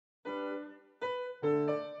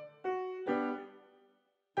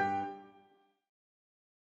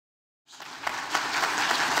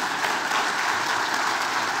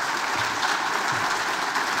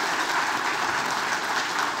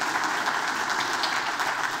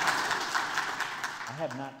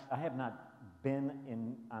have not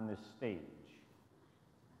been on this stage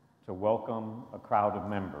to welcome a crowd of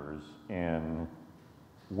members in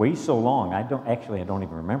way so long. I don't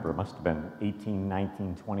even remember. It must have been 18,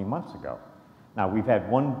 19, 20 months ago. Now, we've had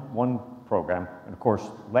one program, and of course,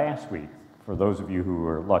 last week, for those of you who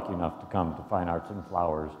were lucky enough to come to Fine Arts and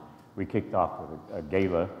Flowers, we kicked off with a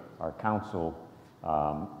gala. Our council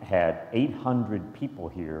had 800 people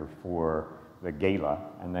here for the gala,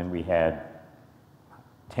 and then we had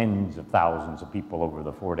tens of thousands of people over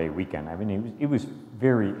the 4-day weekend. I mean, it was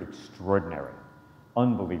very extraordinary,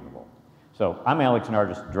 unbelievable. So I'm Alex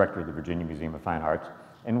Nardis, director of the Virginia Museum of Fine Arts,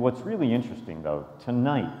 and what's really interesting, though,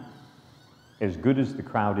 tonight, as good as the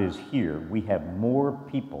crowd is here, we have more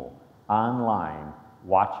people online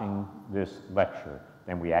watching this lecture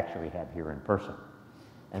than we actually have here in person.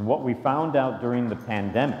 And what we found out during the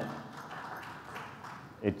pandemic,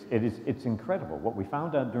 it's incredible. What we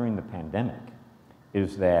found out during the pandemic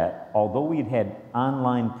is that although we'd had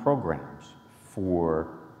online programs for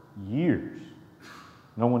years,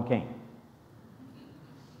 no one came.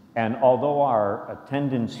 And although our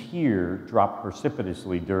attendance here dropped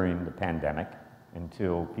precipitously during the pandemic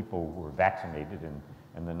until people were vaccinated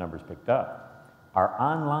and the numbers picked up, our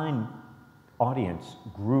online audience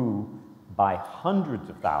grew by hundreds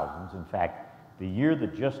of thousands. In fact, the year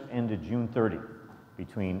that just ended, June 30th,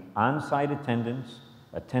 between on-site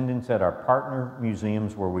attendance at our partner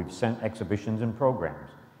museums where we've sent exhibitions and programs,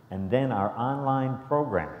 and then our online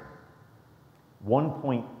programming,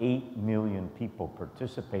 1.8 million people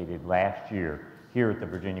participated last year here at the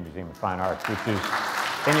Virginia Museum of Fine Arts, which is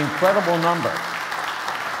an incredible number.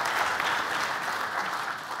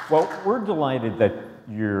 Well, we're delighted that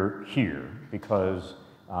you're here because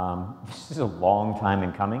this is a long time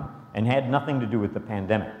in coming and had nothing to do with the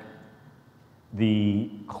pandemic. The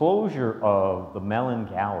closure of the Mellon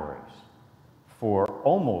galleries for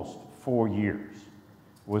almost 4 years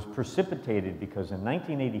was precipitated because in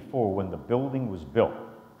 1984, when the building was built,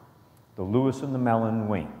 the Lewis and the Mellon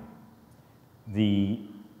wing, the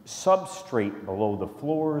substrate below the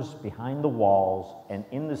floors, behind the walls, and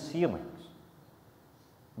in the ceilings,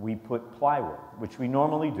 we put plywood, which we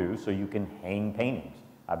normally do so you can hang paintings.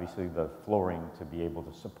 Obviously, the flooring to be able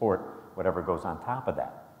to support whatever goes on top of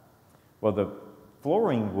that. Well, the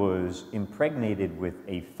flooring was impregnated with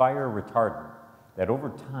a fire retardant that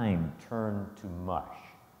over time turned to mush.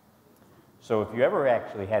 So if you ever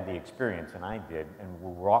actually had the experience, and I did, and were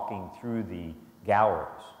walking through the galleries,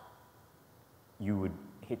 you would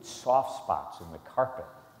hit soft spots in the carpet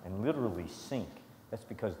and literally sink. That's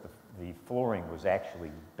because the flooring was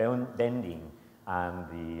actually bending on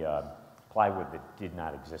the plywood that did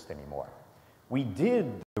not exist anymore. We did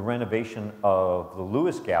the renovation of the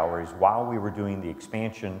Lewis galleries while we were doing the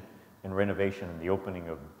expansion and renovation and the opening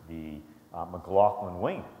of the McLaughlin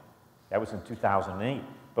wing. That was in 2008.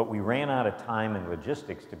 But we ran out of time and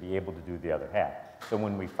logistics to be able to do the other half. So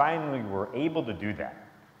when we finally were able to do that,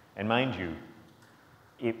 and mind you,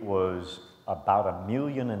 it was about $1.5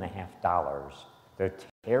 million to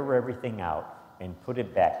tear everything out and put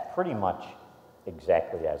it back pretty much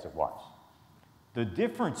exactly as it was. The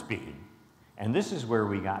difference being, and this is where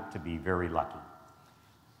we got to be very lucky,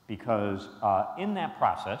 because in that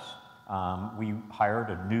process, we hired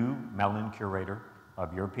a new Mellon curator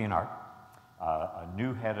of European art, a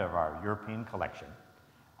new head of our European collection,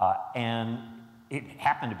 and it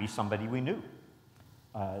happened to be somebody we knew.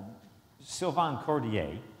 Sylvain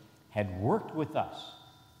Cordier had worked with us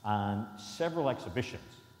on several exhibitions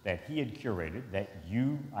that he had curated that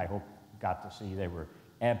you, I hope, got to see. They were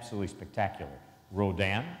absolutely spectacular.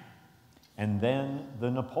 Rodin, and then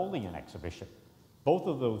the Napoleon exhibition, both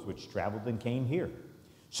of those which traveled and came here.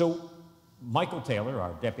 So Michael Taylor,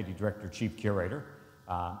 our Deputy Director, Chief Curator,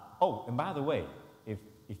 oh, and by the way,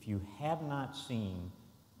 if you have not seen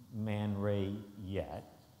Man Ray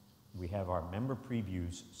yet, we have our member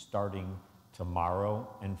previews starting tomorrow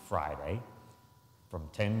and Friday from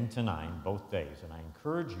 10 to 9, both days, and I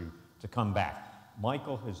encourage you to come back.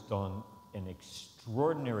 Michael has done an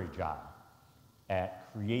extraordinary job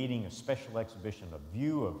at creating a special exhibition, a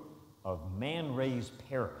view of Man Ray's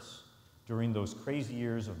Paris during those crazy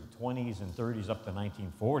years of the 20s and 30s up to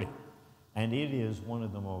 1940. And it is one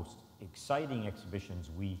of the most exciting exhibitions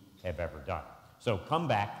we have ever done. So come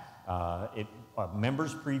back.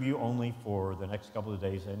 Members preview only for the next couple of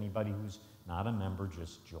days. Anybody who's not a member,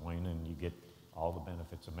 just join and you get all the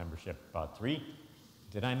benefits of membership.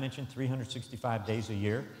 Did I mention 365 days a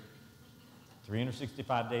year?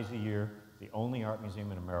 365 days a year, the only art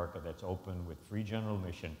museum in America that's open with free general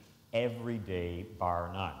admission every day, bar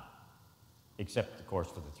none. except, of course,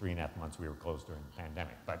 for the 3.5 months we were closed during the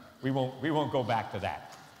pandemic. But we won't go back to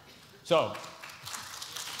that. So,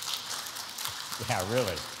 yeah,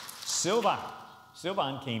 really.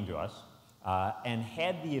 Sylvain came to us and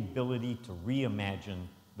had the ability to reimagine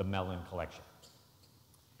the Mellon collection.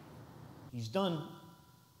 He's done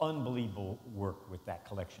unbelievable work with that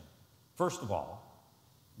collection. First of all,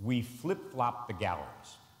 we flip-flopped the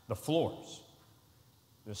galleries, the floors.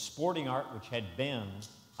 The sporting art, which had been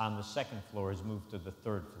on the second floor, has moved to the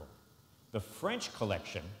third floor. The French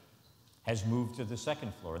collection has moved to the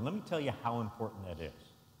second floor. And let me tell you how important that is.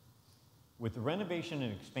 With the renovation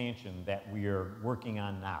and expansion that we are working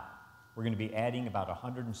on now, we're going to be adding about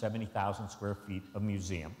 170,000 square feet of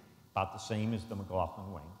museum, about the same as the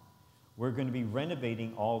McLaughlin Wing. We're going to be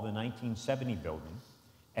renovating all the 1970 building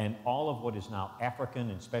and all of what is now African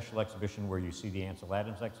and special exhibition, where you see the Ansel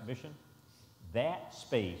Adams exhibition. That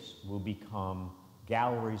space will become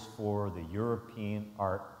galleries for the European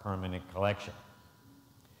Art Permanent Collection.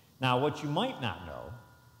 Now, what you might not know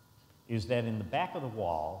is that in the back of the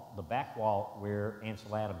wall, the back wall where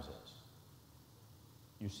Ansel Adams is,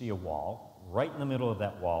 you see a wall. Right in the middle of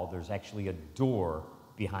that wall, there's actually a door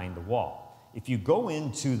behind the wall. If you go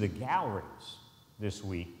into the galleries this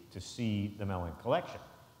week to see the Mellon collection,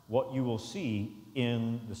 what you will see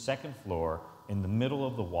in the second floor, in the middle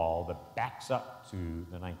of the wall that backs up to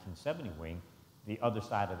the 1970 wing, the other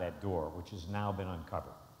side of that door, which has now been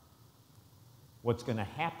uncovered. What's going to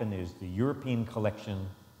happen is the European collection,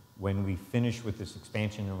 when we finish with this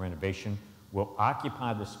expansion and renovation, will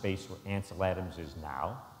occupy the space where Ansel Adams is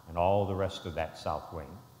now and all the rest of that south wing.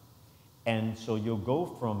 And so you'll go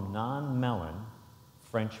from non-Mellon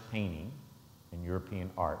French painting and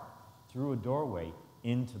European art through a doorway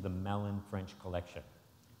into the Mellon French collection.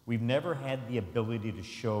 We've never had the ability to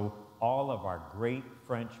show all of our great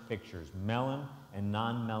French pictures, Mellon and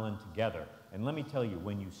non-Mellon together. And let me tell you,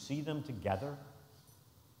 when you see them together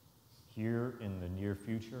here in the near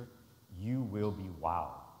future, you will be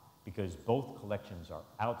wowed, because both collections are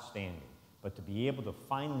outstanding. But to be able to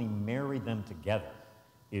finally marry them together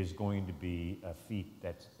is going to be a feat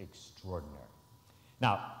that's extraordinary.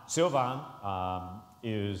 Now, Sylvain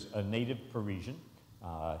is a native Parisian.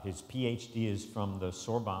 His PhD is from the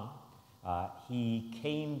Sorbonne. He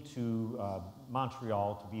came to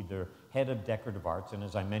Montreal to be the head of decorative arts, and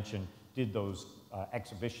as I mentioned, did those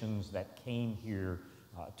exhibitions that came here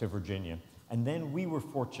to Virginia. And then we were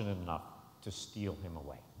fortunate enough to steal him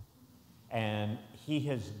away. And he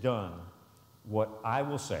has done what I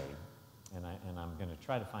will say, and I'm going to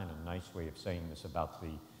try to find a nice way of saying this about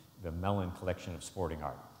the Mellon collection of sporting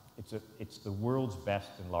art. It's the world's best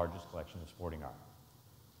and largest collection of sporting art.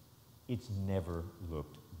 It's never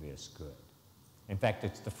looked this good. In fact,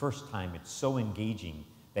 it's the first time it's so engaging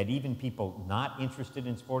that even people not interested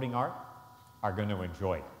in sporting art are going to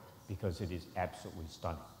enjoy it, because it is absolutely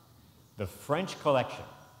stunning. The French collection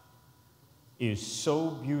is so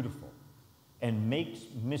beautiful and makes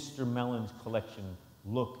Mr. Mellon's collection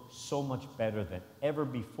look so much better than ever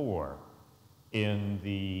before in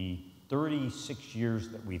the 36 years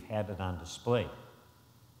that we've had it on display,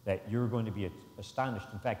 that you're going to be astonished.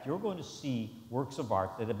 In fact, you're going to see works of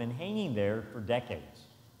art that have been hanging there for decades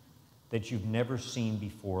that you've never seen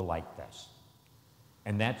before like this.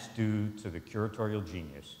 And that's due to the curatorial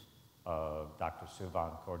genius of Dr.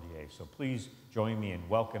 Sylvain Cordier. So please join me in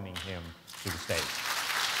welcoming him to the stage.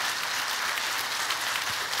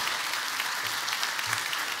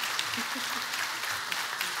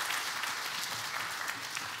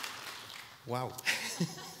 Wow.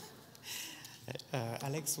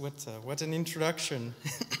 Alex, what an introduction.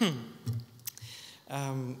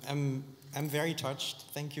 I'm very touched.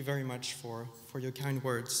 Thank you very much for your kind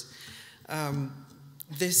words.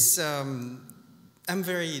 This is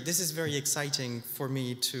very exciting for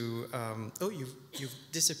me to. Oh, you've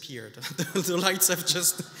disappeared. The lights have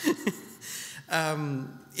just.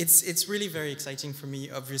 It's really very exciting for me,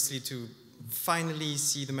 obviously, to finally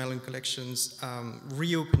see the Mellon collections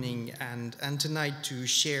reopening, and tonight to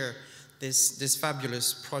share this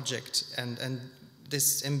fabulous project and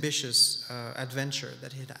this ambitious adventure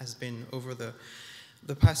that it has been over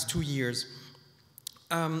the past 2 years.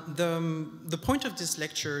 The point of this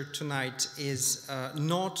lecture tonight is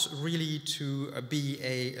not really to be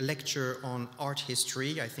a lecture on art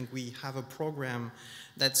history. I think we have a program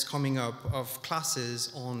that's coming up of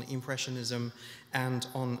classes on Impressionism and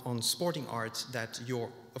on sporting art that you're,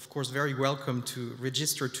 of course, very welcome to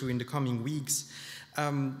register to in the coming weeks.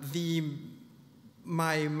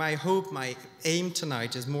 My hope, my aim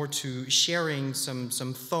tonight is more to sharing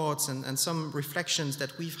some thoughts and some reflections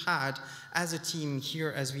that we've had as a team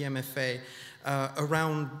here as VMFA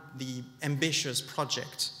around the ambitious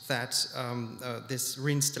project that this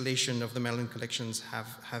reinstallation of the Mellon collections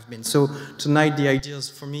have been. So tonight the idea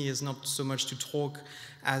for me is not so much to talk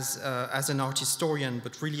as an art historian,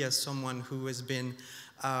 but really as someone who has been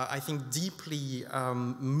I think deeply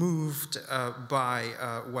moved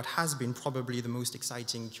by what has been probably the most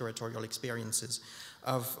exciting curatorial experiences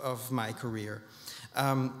of my career.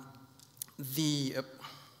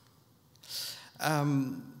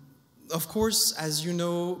 Of course, as you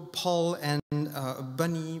know, Paul and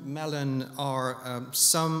Bunny Mellon are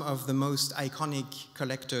some of the most iconic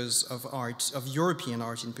collectors of art, of European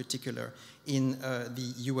art in particular, in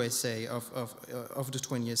the USA of the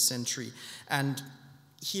 20th century. And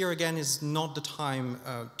here again is not the time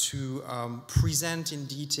to present in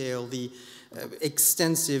detail the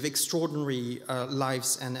extensive, extraordinary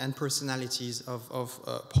lives and personalities of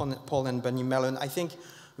Paul and Bunny Mellon. I think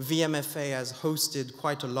VMFA has hosted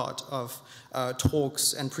quite a lot of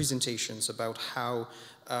talks and presentations about how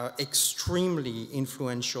extremely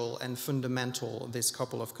influential and fundamental this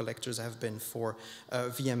couple of collectors have been for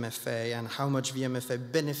VMFA, and how much VMFA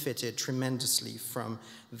benefited tremendously from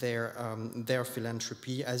their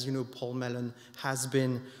philanthropy. As you know, Paul Mellon has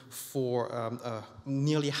been for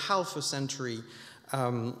nearly half a century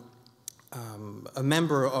a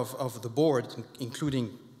member of the board,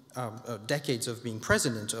 including decades of being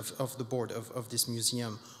president of the board of this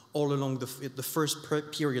museum all along the first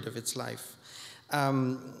period of its life.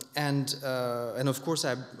 And of course,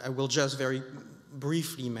 I will just very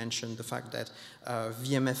briefly mention the fact that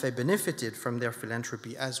VMFA benefited from their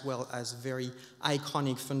philanthropy, as well as very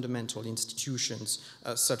iconic fundamental institutions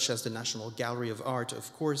such as the National Gallery of Art,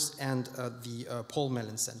 of course, and the Paul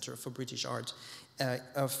Mellon Center for British Art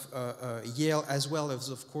of Yale, as well as,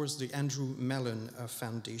 of course, the Andrew Mellon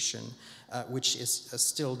Foundation, which is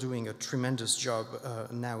still doing a tremendous job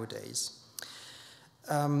nowadays.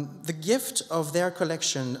 The gift of their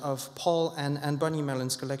collection, of Paul and Bunny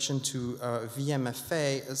Mellon's collection to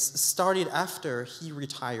VMFA, started after he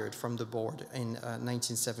retired from the board in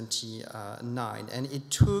 1979. And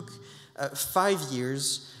it took 5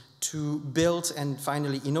 years to build and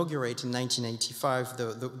finally inaugurate in 1985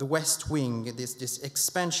 the West Wing, this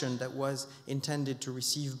expansion that was intended to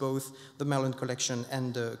receive both the Mellon collection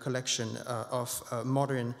and the collection of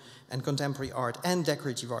modern and contemporary art and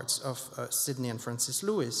decorative arts of Sydney and Francis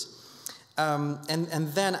Lewis.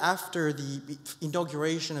 And then after the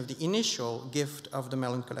inauguration of the initial gift of the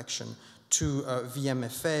Mellon collection to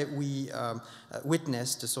VMFA, we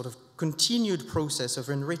witnessed a sort of continued process of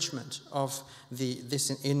enrichment of this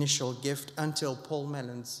initial gift until Paul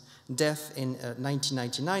Mellon's death in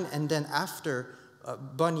 1999, and then after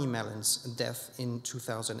Bunny Mellon's death in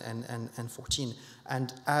 2014.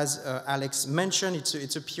 And as Alex mentioned,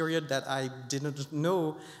 it's a period that I didn't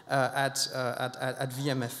know at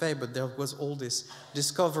VMFA, but there was all this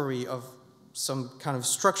discovery of some kind of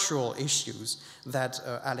structural issues that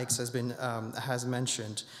Alex has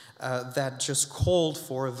mentioned that just called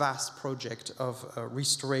for a vast project of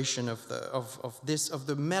restoration of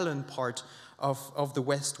the Mellon part of the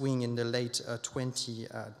West Wing in the late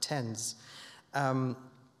 2010s. And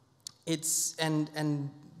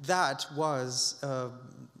that was,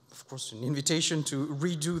 of course, an invitation to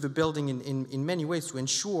redo the building in many ways to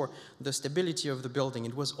ensure the stability of the building.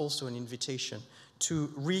 It was also an invitation to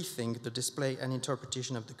rethink the display and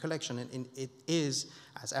interpretation of the collection. And it is,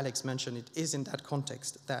 as Alex mentioned, it is in that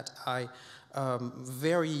context that I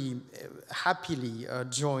very happily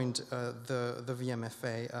joined the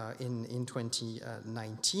VMFA in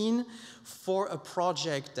 2019 for a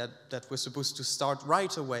project that was supposed to start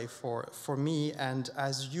right away for me. And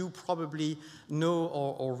as you probably know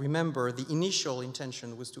or remember, the initial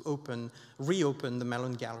intention was to reopen the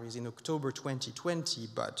Mellon Galleries in October 2020,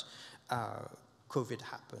 but COVID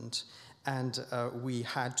happened, and we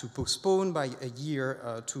had to postpone by a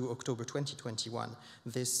year to October 2021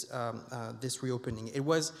 this reopening. It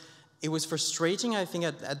was frustrating, I think,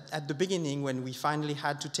 at the beginning when we finally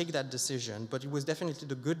had to take that decision, but it was definitely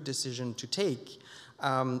the good decision to take.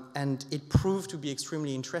 And it proved to be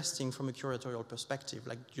extremely interesting from a curatorial perspective,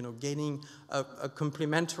 like, you know, gaining a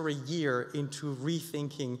complementary year into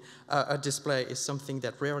rethinking a display is something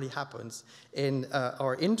that rarely happens in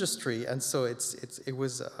our industry, and so it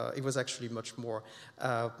was actually much more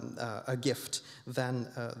a gift than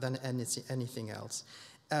anything else.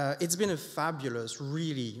 It's been a fabulous,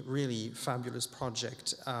 really, really fabulous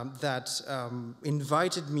project that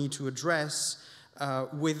invited me to address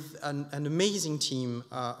with an amazing team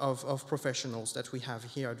of professionals that we have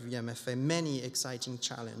here at VMFA, many exciting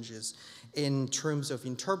challenges in terms of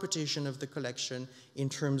interpretation of the collection, in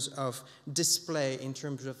terms of display, in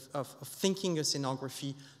terms of thinking a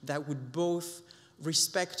scenography that would both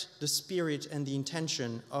respect the spirit and the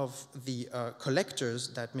intention of the collectors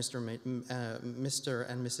that Mr.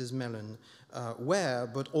 and Mrs. Mellon were,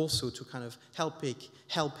 but also to kind of help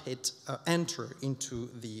it enter into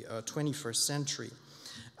the 21st century.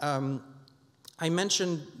 I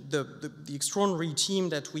mentioned the extraordinary team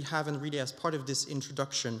that we have, and really as part of this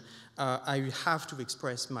introduction, I have to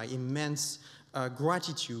express my immense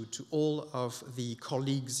gratitude to all of the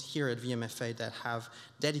colleagues here at VMFA that have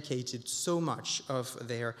dedicated so much of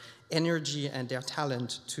their energy and their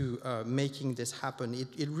talent to making this happen.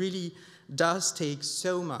 It really does take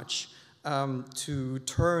so much to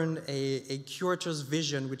turn a curator's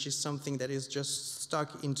vision, which is something that is just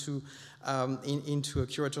stuck into a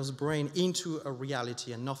curator's brain, into a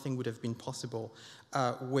reality, and nothing would have been possible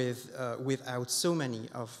without so many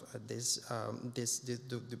of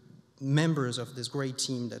the members of this great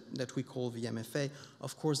team that we call VMFA.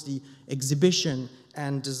 Of course, the exhibition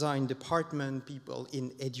and design department, people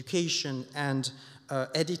in education and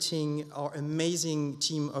editing, our amazing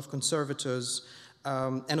team of conservators,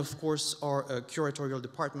 and of course our curatorial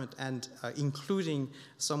department, and including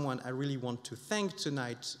someone I really want to thank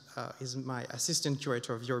tonight is my assistant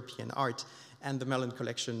curator of European art and the Mellon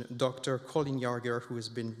collection, Dr. Colin Yarger, who has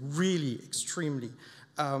been really extremely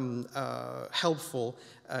helpful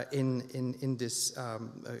in this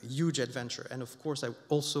huge adventure. And of course, I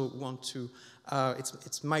also want to,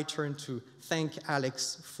 it's my turn to thank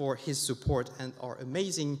Alex for his support, and our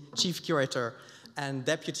amazing chief curator and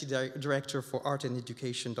deputy director for art and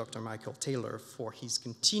education, Dr. Michael Taylor, for his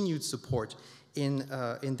continued support in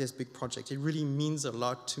this big project. It really means a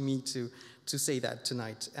lot to me to say that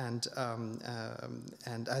tonight, and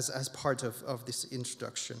as part of this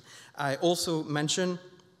introduction. I also mention,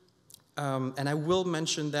 and I will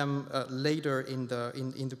mention them later in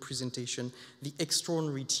the presentation, the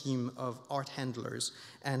extraordinary team of art handlers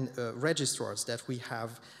and registrars that we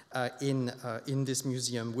have in this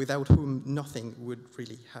museum, without whom nothing would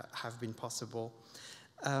really have been possible.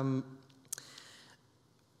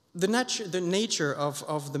 The nature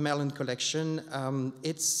of the Mellon collection,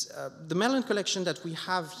 the Mellon collection that we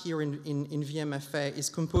have here in VMFA is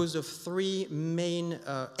composed of three main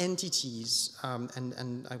entities,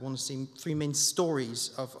 and I want to say three main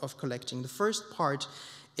stories of collecting. The first part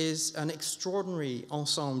is an extraordinary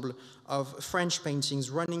ensemble of French paintings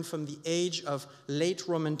running from the age of late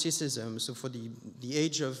Romanticism, so for the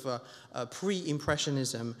age of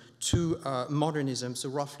pre-Impressionism, to modernism, so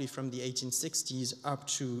roughly from the 1860s up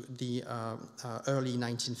to the early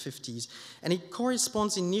 1950s. And it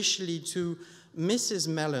corresponds initially to Mrs.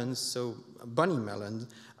 Mellon's, so Bunny Mellon,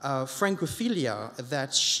 Francophilia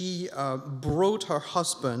that she brought her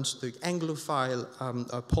husband, the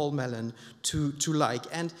Anglophile Paul Mellon, to like.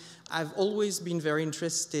 And I've always been very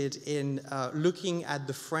interested in looking at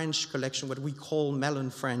the French collection, what we call Mellon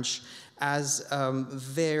French, as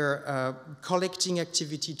their collecting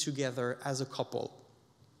activity together as a couple.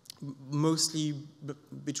 Mostly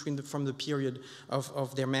from the period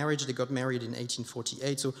of their marriage. They got married in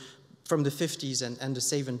 1848, so from the 50s and the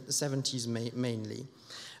 70s mainly.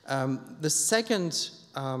 The second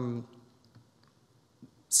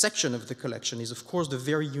section of the collection is, of course, the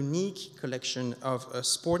very unique collection of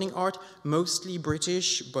sporting art, mostly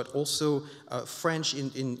British, but also French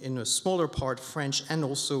in a smaller part, French and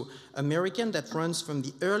also American, that runs from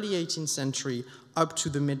the early 18th century up to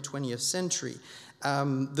the mid-20th century.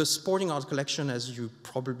 The sporting art collection, as you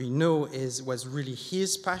probably know, was really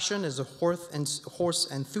his passion as a horse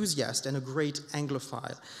enthusiast and a great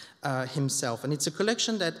Anglophile himself. And it's a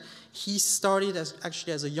collection that he started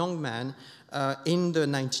actually as a young man in the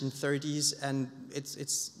 1930s, and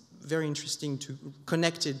it's very interesting to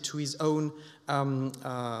connect it to his own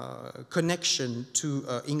connection to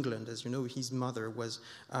England. As you know, his mother was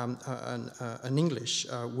an English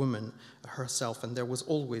woman herself, and there was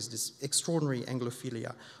always this extraordinary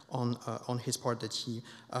Anglophilia on his part that he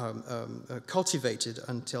cultivated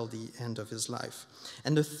until the end of his life.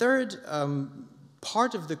 And the third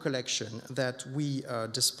part of the collection that we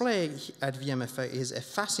display at VMFA is a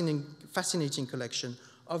fascinating collection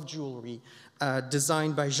of jewelry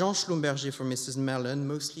designed by Jean Schlumberger for Mrs. Mellon,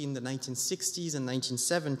 mostly in the 1960s and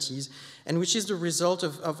 1970s, and which is the result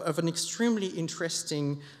of an extremely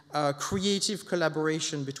interesting creative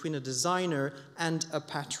collaboration between a designer and a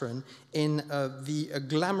patron in the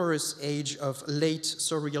glamorous age of late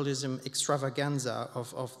surrealism extravaganza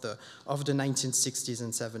of the 1960s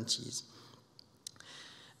and 70s.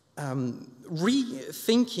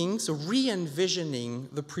 rethinking, so re-envisioning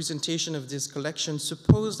the presentation of this collection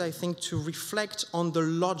supposed, I think, to reflect on the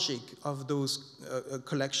logic of those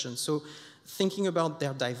collections. So thinking about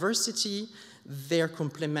their diversity, their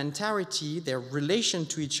complementarity, their relation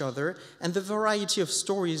to each other, and the variety of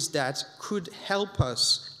stories that could help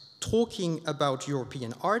us talking about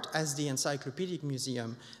European art as the encyclopedic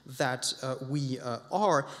museum that we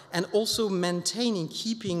are, and also maintaining,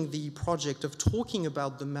 keeping the project of talking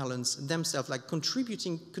about the Mellons themselves, like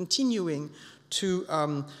contributing, continuing to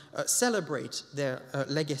celebrate their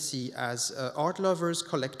legacy as art lovers,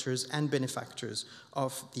 collectors, and benefactors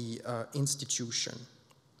of the institution.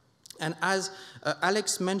 And as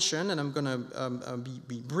Alex mentioned, and I'm going to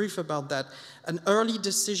be brief about that, an early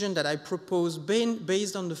decision that I proposed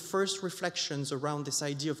based on the first reflections around this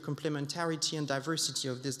idea of complementarity and diversity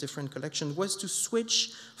of this different collection was to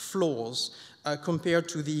switch floors compared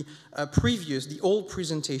to the the old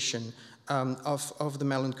presentation of the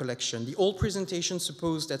Mellon collection. The old presentation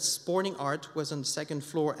supposed that sporting art was on the second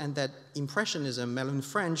floor and that Impressionism, Mellon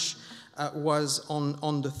French, was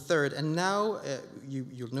on the third. And now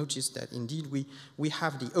you'll notice that indeed we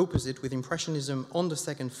have the opposite with Impressionism on the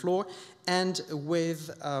second floor and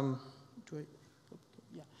with,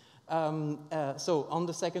 so on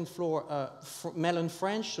the second floor, Mellon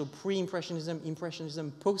French, so pre-Impressionism,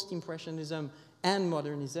 Impressionism, post-Impressionism, and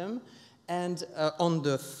Modernism. And on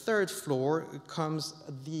the third floor comes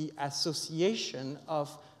the association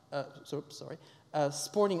of,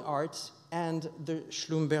 sporting art and the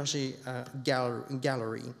Schlumberger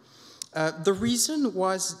Gallery. The reason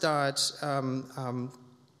was that,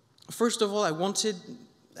 first of all, I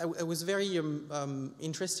was very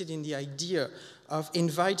interested in the idea of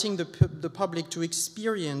inviting the public to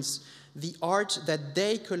experience the art that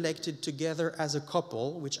they collected together as a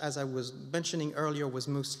couple, which, as I was mentioning earlier, was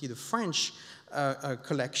mostly the French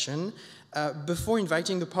collection, before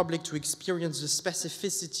inviting the public to experience the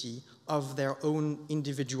specificity of their own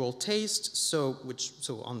individual taste, so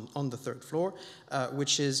on the third floor,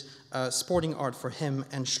 which is sporting art for him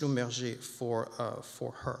and Schlumberger for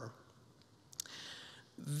her.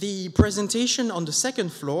 The presentation on the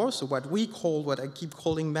second floor, so what I keep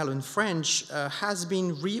calling Mellon French, has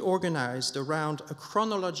been reorganized around a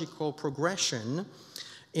chronological progression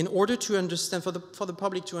in order to understand, for the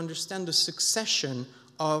public to understand the succession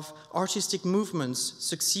of artistic movements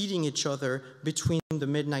succeeding each other between the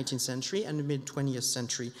mid-19th century and the mid-20th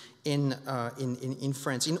century in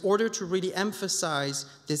France, in order to really emphasize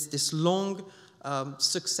this long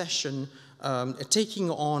succession,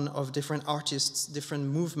 taking on of different artists, different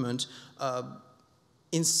movement,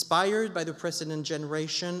 inspired by the precedent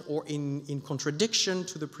generation or in contradiction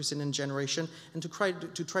to the precedent generation, and to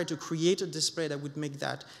try to create a display that would make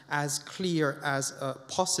that as clear as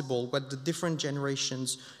possible, what the different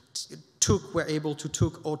generations were able to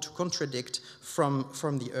took or to contradict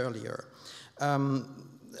from the earlier.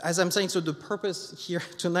 As I'm saying, so the purpose here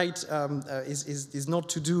tonight is not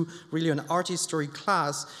to do really an art history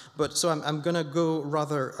class, but so I'm going to go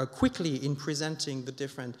rather quickly in presenting the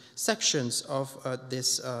different sections of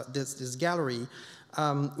this gallery.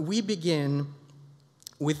 We begin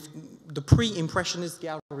with the pre-Impressionist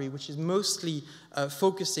gallery, which is mostly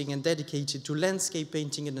focusing and dedicated to landscape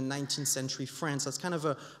painting in the 19th century France. That's kind of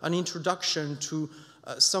an introduction to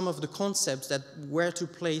some of the concepts that were to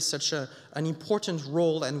play such an important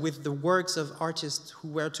role, and with the works of artists who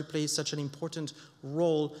were to play such an important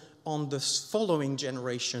role on the following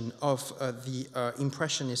generation of the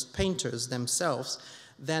Impressionist painters themselves.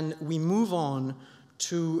 Then we move on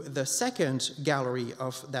to the second gallery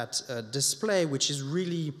of that display, which is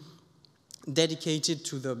really dedicated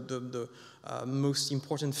to the most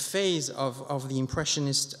important phase of the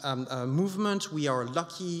Impressionist movement. We are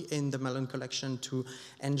lucky in the Mellon collection to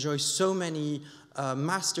enjoy so many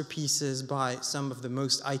masterpieces by some of the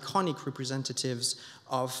most iconic representatives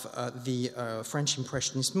of the French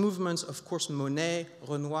Impressionist movements. Of course, Monet,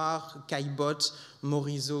 Renoir, Caillebotte,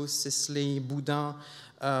 Morisot, Sisley, Boudin,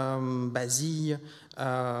 Basile,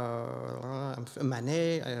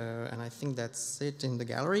 Manet, and I think that's it in the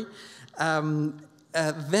gallery.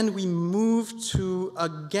 Then we move to,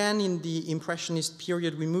 again in the Impressionist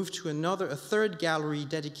period, we move to a third gallery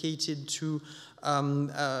dedicated to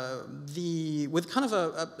with kind of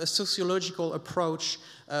a sociological approach.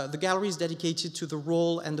 The gallery is dedicated to the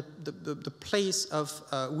role and the place of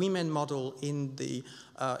women model in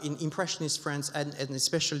Impressionist France, and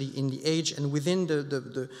especially in the age and within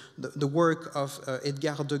the work of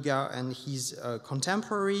Edgar Degas and his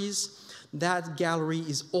contemporaries. That gallery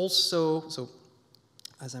is also, so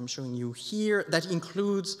as I'm showing you here, that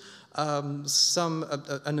includes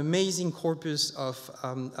an amazing corpus of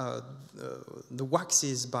the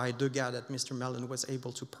waxes by Degas that Mr. Mellon was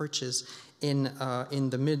able to purchase in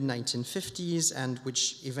the mid-1950s, and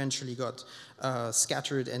which eventually got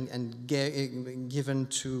scattered and given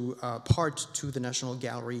to part to the National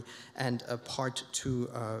Gallery and a part to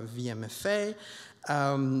VMFA.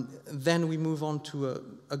 Then we move on to,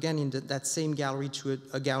 again in that same gallery, to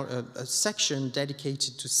a section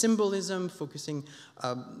dedicated to symbolism, focusing,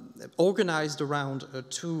 organized around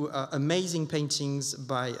two amazing paintings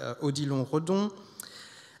by Odilon Redon.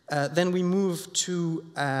 Then we move to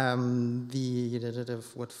the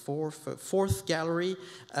fourth gallery,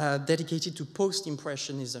 dedicated to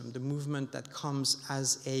post-impressionism, the movement that comes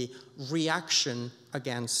as a reaction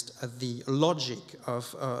against the logic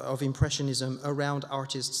of impressionism around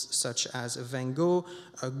artists such as Van Gogh,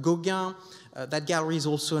 Gauguin. That gallery is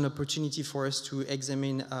also an opportunity for us to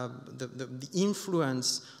examine the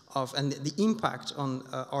influence of and the impact on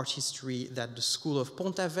art history that the school of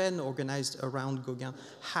Pont-Aven, organized around Gauguin,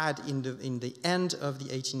 had in the end of the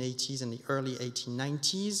 1880s and the early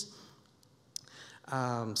 1890s.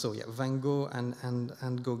 So yeah, Van Gogh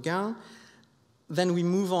and Gauguin. Then we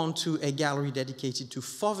move on to a gallery dedicated to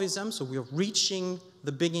Fauvism. So we're reaching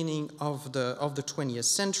the beginning of the 20th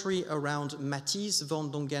century around Matisse,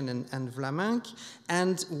 Van Dongen, and Vlaminck,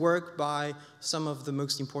 and work by some of the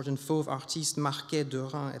most important Fauve artists, Marquet,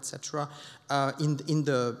 Derain, etc., in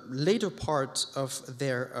the later part of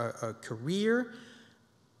their career.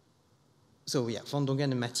 So yeah, Van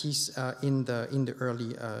Dongen and Matisse in the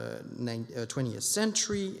early 20th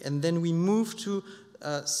century, and then we move to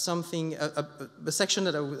a section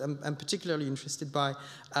that I'm particularly interested by,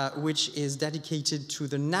 which is dedicated to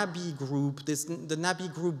the Nabi group. The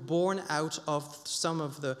Nabi group born out of some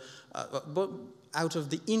of the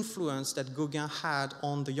influence that Gauguin had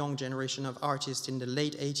on the young generation of artists in the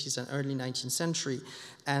late 80s and early 19th century,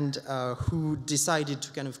 and who decided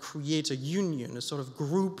to kind of create a union, a sort of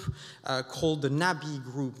group called the Nabi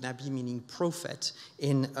group, Nabi meaning prophet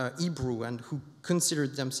in Hebrew, and who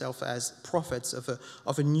considered themselves as prophets of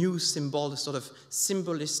a new symbol, a sort of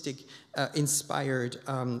symbolistic inspired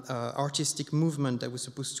artistic movement that was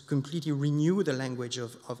supposed to completely renew the language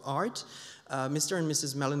of art. Mr. and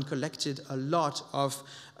Mrs. Mellon collected a lot of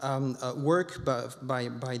work by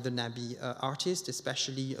the Nabi artists,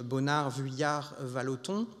 especially Bonnard, Vuillard,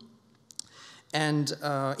 Vallotton, and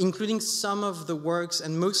including some of the works,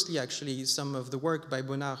 and mostly actually some of the work by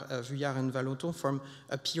Bonnard, Vuillard, and Vallotton from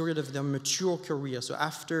a period of their mature career. So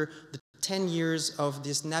after the 10 years of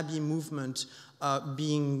this Nabi movement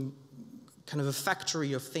being kind of a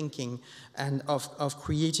factory of thinking and of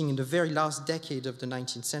creating in the very last decade of the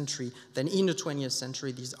 19th century, then in the 20th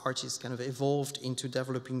century, these artists kind of evolved into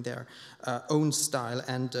developing their own style.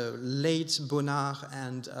 And late Bonnard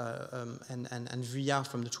and Vuillard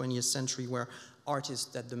from the 20th century were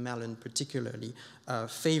artists that the Mellon particularly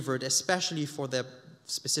favored, especially for their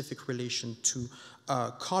specific relation to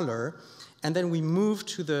color. And then we move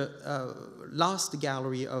to the last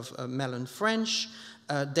gallery of Mellon French,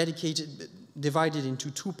 divided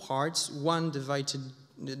into two parts, one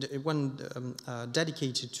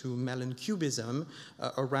dedicated to Mellon Cubism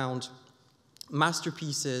around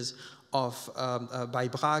masterpieces by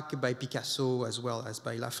Braque, by Picasso, as well as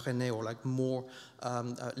by Lafresnaye, or like more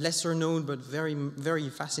lesser known but very, very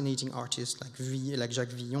fascinating artists like Jacques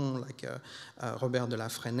Villon, like Robert de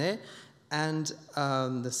Lafresnaye. And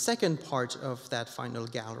the second part of that final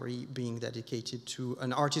gallery being dedicated to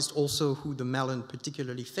an artist also who the Mellon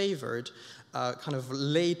particularly favored, kind of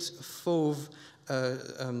late Fauve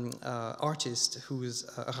artist, who is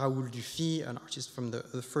Raoul Dufy, an artist from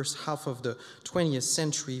the first half of the 20th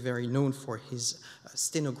century, very known for his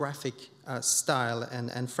stenographic style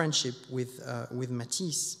and friendship with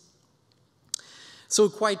Matisse. So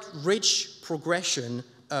quite rich progression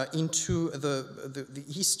into the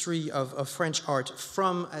history of French art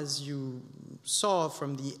from, as you saw,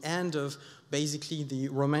 from the end of basically the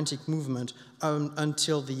Romantic movement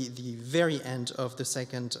until the very end of the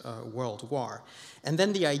Second World War. And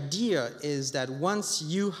then the idea is that once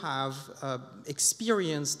you have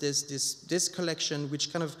experienced this collection,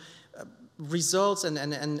 which kind of results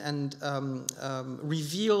and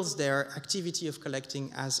reveals their activity of collecting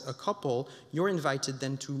as a couple, you're invited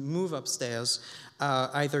then to move upstairs,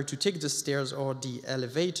 either to take the stairs or the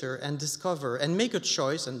elevator and discover and make a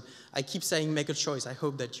choice. And I keep saying make a choice. I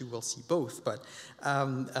hope that you will see both. But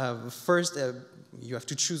first, you have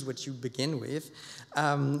to choose what you begin with.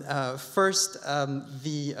 First,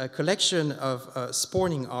 the collection of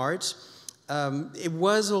sporting art, It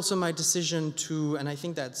was also my decision to, and I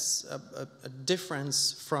think that's a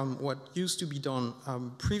difference from what used to be done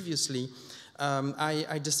previously,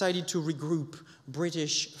 I decided to regroup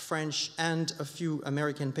British, French, and a few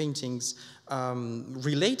American paintings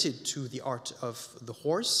related to the art of the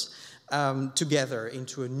horse together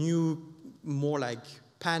into a new, more like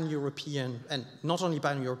pan-European, and not only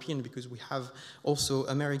pan-European because we have also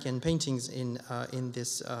American paintings in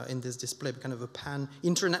this display, kind of a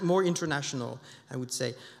more international, I would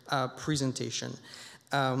say, presentation.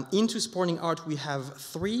 Into sporting art, we have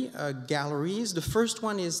three galleries. The first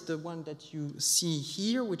one is the one that you see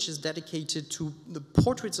here, which is dedicated to the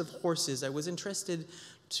portraits of horses. I was interested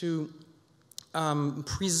to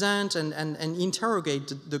present and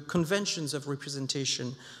interrogate the conventions of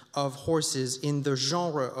representation of horses in the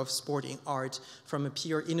genre of sporting art from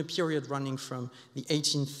in a period running from the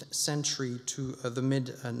 18th century to the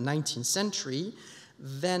mid-19th century.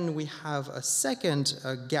 Then we have a second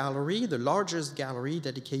gallery, the largest gallery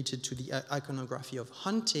dedicated to the iconography of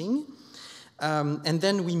hunting. And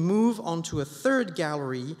then we move on to a third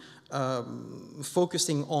gallery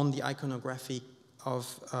focusing on the iconography of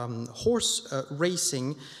horse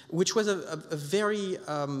racing, which was a very,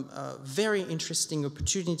 very interesting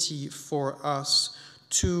opportunity for us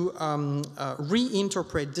to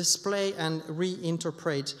reinterpret, display and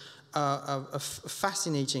reinterpret a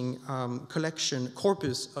fascinating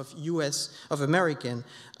corpus of American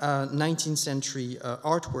 19th century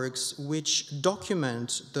artworks, which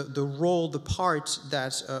document the role, the part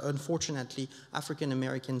that unfortunately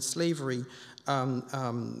African-American slavery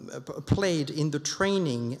played in the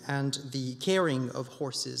training and the caring of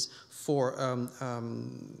horses for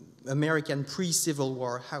American pre-Civil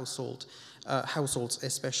War households,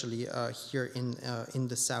 especially here in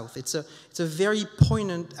the South. It's a very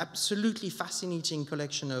poignant, absolutely fascinating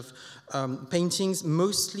collection of paintings,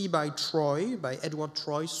 mostly by Edward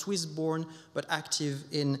Troy, Swiss-born but active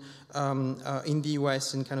in the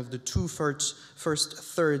U.S. in kind of the first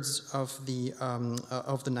thirds of the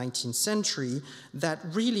 19th century, that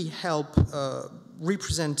really help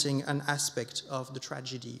representing an aspect of the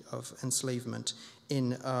tragedy of enslavement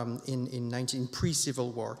in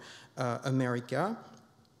pre-Civil War America.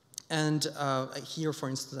 And here, for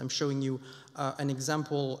instance, I'm showing you an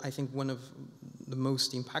example, I think one of the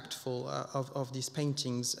most impactful of these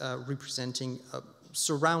paintings, representing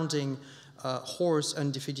surrounding horse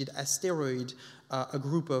undefeated asteroid, a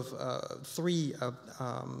group of three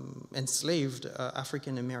enslaved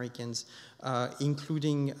African Americans,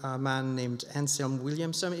 including a man named Anselm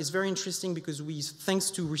Williamson. It's very interesting because thanks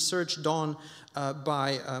to research done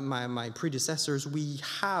by my predecessors, we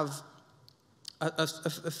have a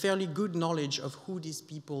fairly good knowledge of who these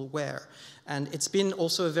people were. And it's been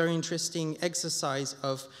also a very interesting exercise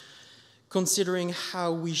of considering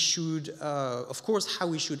how we should, of course, how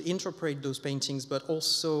we should interpret those paintings, but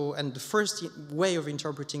also, and the first way of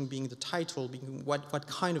interpreting being the title, being what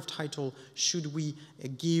kind of title should we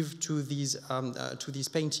give to these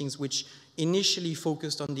paintings, which initially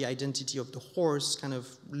focused on the identity of the horse, kind of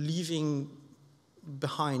leaving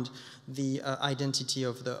behind the identity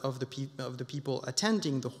of the people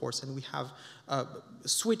attending the horse, and we have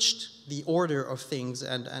switched the order of things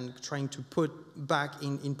and trying to put back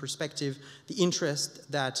in perspective the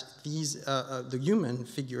interest that these the human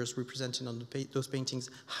figures represented on those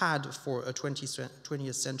paintings had for a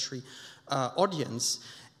 20th century audience.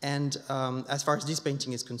 And as far as this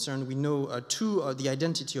painting is concerned, we know the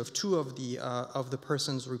identity of two of the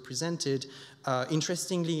persons represented.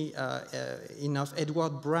 Interestingly enough,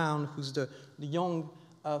 Edward Brown, who's the young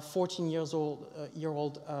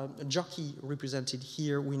 14-year-old jockey represented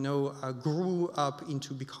here, we know grew up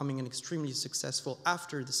into becoming an extremely successful,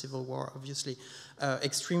 after the Civil War, obviously,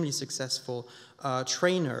 extremely successful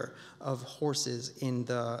trainer of horses in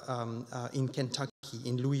Kentucky,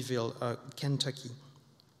 in Louisville, Kentucky.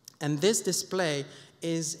 And this display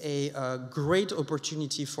is a great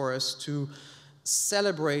opportunity for us to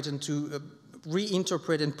celebrate and to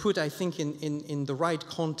reinterpret and put, I think, in the right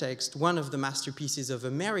context, one of the masterpieces of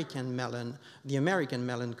American Mellon, the American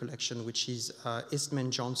Mellon collection, which is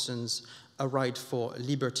Eastman Johnson's A Ride for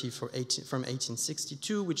Liberty from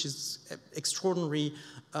 1862, which is extraordinary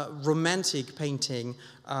romantic painting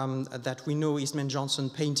that we know Eastman Johnson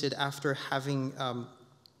painted after having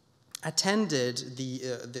attended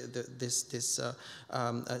this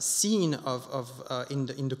scene in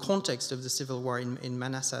the context of the Civil War in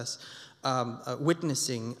Manassas,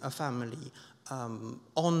 witnessing a family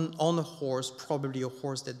on a horse, probably a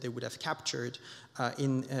horse that they would have captured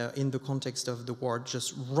in the context of the war,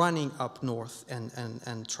 just running up north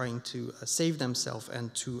and trying to save themselves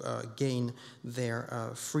and to gain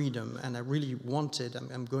their freedom. And I really wanted,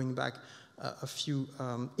 I'm going back a few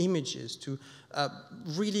images to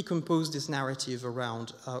really compose this narrative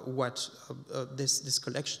around what this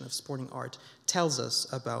collection of sporting art tells us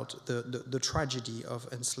about the tragedy of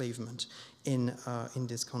enslavement in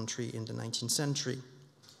this country in the 19th century.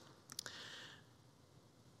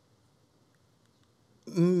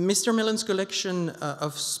 Mr. Mellon's collection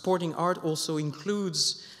of sporting art also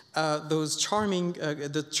includes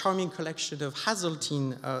the charming collection of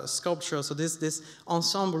Hazeltine sculptures. So this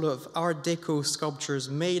ensemble of Art Deco sculptures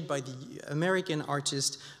made by the American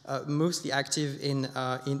artist mostly active in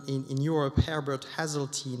Europe, Herbert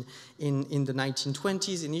Hazeltine, in the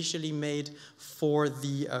 1920s, initially made for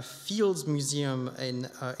the Fields Museum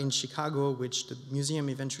in Chicago, which the museum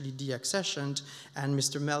eventually deaccessioned, and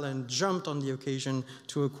Mr. Mellon jumped on the occasion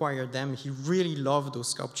to acquire them. He really loved those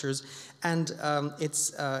sculptures, and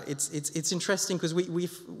it's interesting because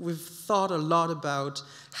we've thought a lot about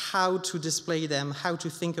how to display them, how to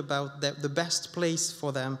think about the best place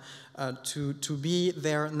for them to be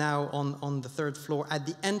there now on the third floor at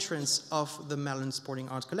the entrance of the Mellon Sporting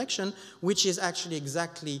Art Collection, which is actually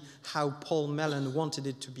exactly how Paul Mellon wanted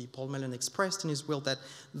it to be. Paul Mellon expressed in his will that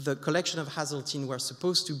the collection of Hazeltine were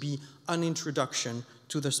supposed to be an introduction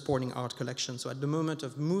to the sporting art collection. So at the moment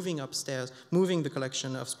of moving the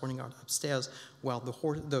collection of sporting art upstairs, well,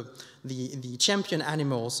 the champion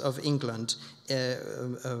animals of England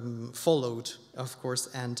followed, of course,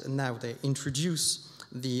 and now they introduce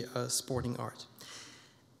the sporting art.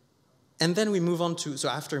 And then we move on to, so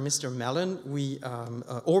after Mr. Mellon,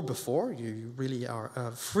 or before, you really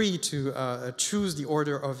are free to choose the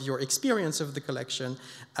order of your experience of the collection.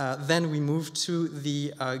 Then we move to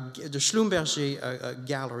the Schlumberger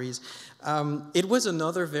galleries. It was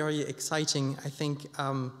another very exciting, I think,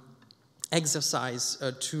 exercise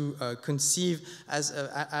to conceive, as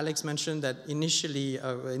Alex mentioned, that initially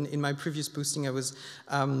in my previous posting I was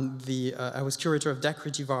curator of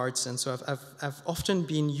decorative arts, and so I've often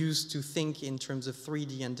been used to think in terms of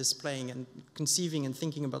 3D and displaying and conceiving and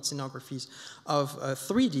thinking about scenographies of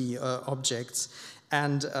 3D objects,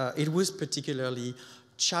 and it was particularly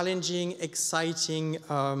challenging, exciting,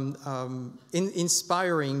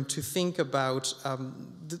 inspiring to think about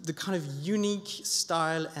the kind of unique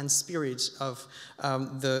style and spirit of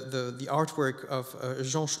the artwork of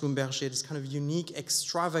Jean Schlumberger, this kind of unique,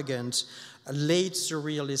 extravagant, late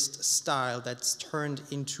surrealist style that's turned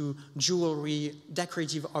into jewelry,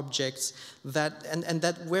 decorative objects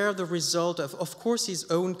that were the result of course, his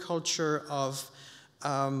own culture of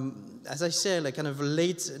as I say, like kind of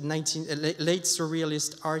late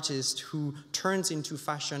surrealist artist who turns into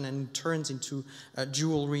fashion and turns into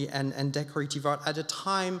jewelry and decorative art at a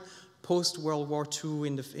time post-World War II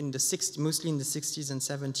in the 60s, mostly in the 60s and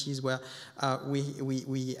 70s, where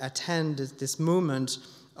we attend this moment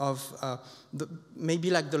of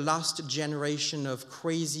maybe like the last generation of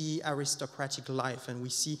crazy aristocratic life. And we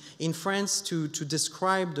see in France, to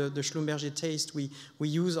describe the Schlumberger taste, we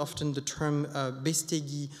use often the term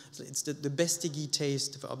Bestéguy. It's the Bestéguy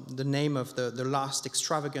taste, the name of the last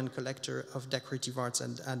extravagant collector of decorative arts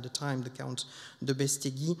at the time, the Count de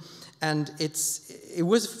Bestéguy. And it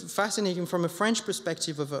was fascinating from a French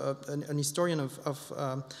perspective of an historian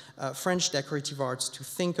of French decorative arts to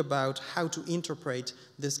think about how to interpret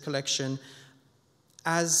this collection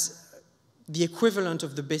as the equivalent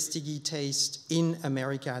of the Bestéguy taste in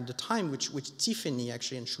America at the time, which Tiffany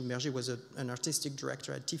actually, and Schlumberger was an artistic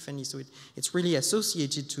director at Tiffany, so it's really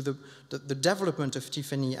associated to the development of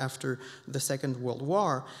Tiffany after the Second World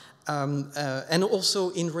War, and also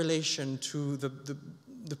in relation to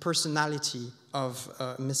the personality of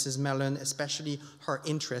Mrs. Mellon, especially her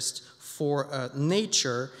interest for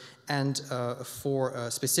nature and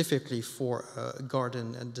specifically for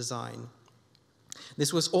garden and design.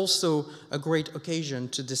 This was also a great occasion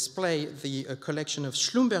to display the collection of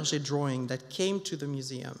Schlumberger drawing that came to the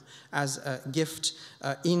museum as a gift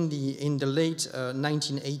in the late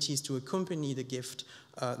 1980s to accompany the gift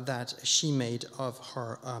that she made of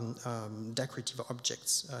her decorative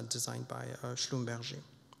objects designed by Schlumberger.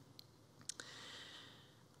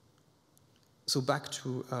 So back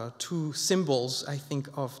to two symbols, I think,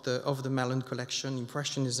 of the Mellon collection,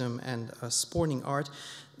 Impressionism and sporting art.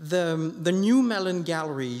 The new Mellon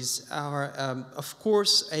galleries are, of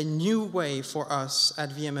course, a new way for us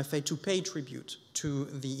at VMFA to pay tribute to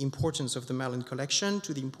the importance of the Mellon collection,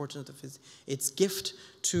 to the importance of its gift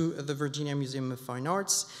to the Virginia Museum of Fine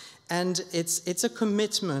Arts, And it's a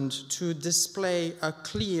commitment to display a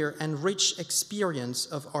clear and rich experience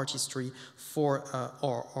of art history for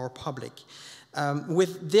our public.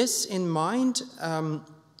 With this in mind,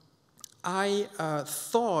 I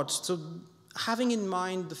thought, so having in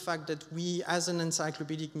mind the fact that we, as an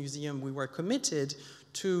encyclopedic museum, we were committed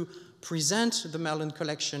to present the Mellon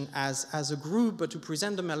collection as a group, but to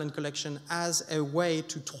present the Mellon collection as a way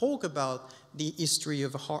to talk about the history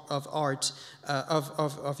of art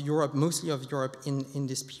of Europe, mostly of Europe in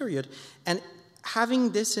this period. And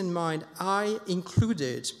having this in mind, I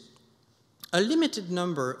included a limited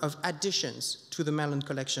number of additions to the Mellon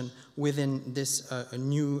collection within this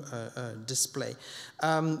new display.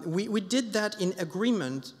 We did that in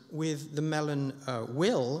agreement with the Mellon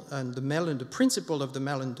will and the principle of the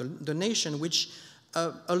Mellon donation, which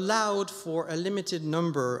allowed for a limited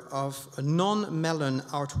number of non-Mellon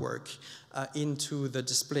artwork into the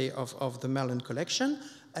display of the Mellon collection,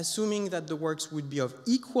 assuming that the works would be of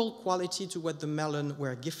equal quality to what the Mellon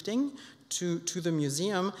were gifting to the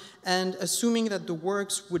museum, and assuming that the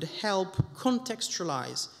works would help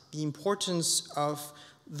contextualize the importance of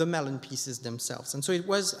the Mellon pieces themselves. And so it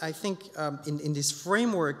was, I think, in this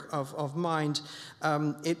framework of mind,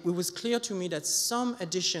 it was clear to me that some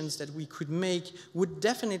additions that we could make would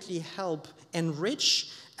definitely help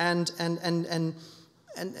enrich and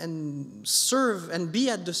serve and be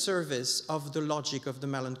at the service of the logic of the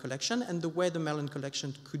Mellon collection and the way the Mellon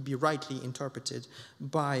collection could be rightly interpreted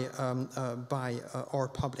by our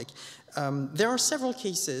public. There are several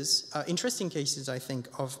cases, interesting cases, I think,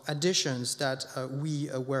 of additions that we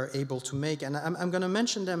were able to make, and I'm going to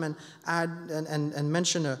mention them and add and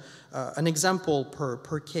mention an example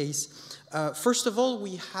per case. First of all,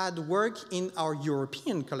 we had work in our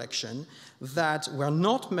European collection that were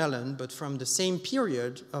not Mellon, but from the same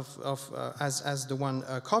period as the one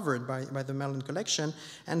covered by the Mellon collection,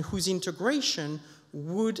 and whose integration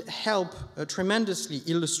would help tremendously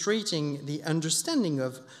illustrating the understanding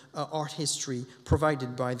of art history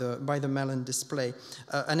provided by the Mellon display.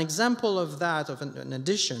 An example of that, of an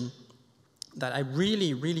addition that I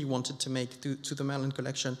really, really wanted to make to the Mellon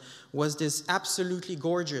collection, was this absolutely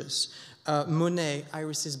gorgeous Monet,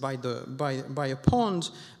 Irises by a Pond,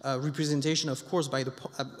 representation, of course,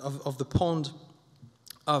 of the pond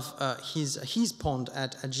of his pond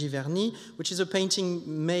at Giverny, which is a painting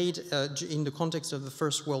made in the context of the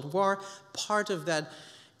First World War, part of that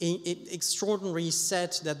extraordinary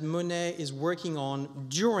set that Monet is working on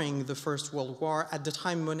during the First World War. At the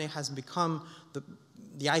time, Monet has become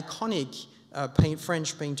the iconic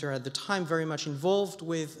French painter at the time, very much involved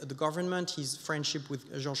with the government. His friendship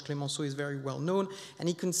with Georges Clemenceau is very well known, and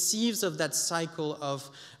he conceives of that cycle of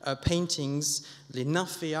paintings, les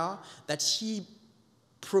nymphéas, that he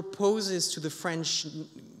proposes to the French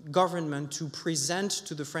government to present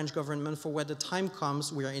to the French government for when the time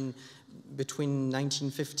comes. We are in between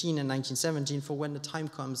 1915 and 1917, for when the time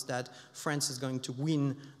comes that France is going to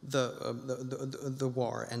win the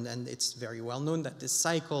war. And it's very well known that this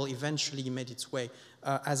cycle eventually made its way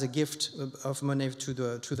as a gift of Monet to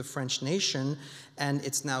the French nation, and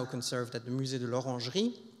it's now conserved at the Musée de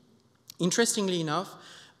l'Orangerie. Interestingly enough,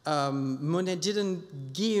 Monet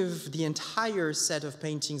didn't give the entire set of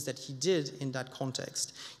paintings that he did in that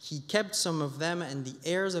context. He kept some of them, and the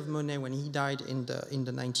heirs of Monet, when he died in the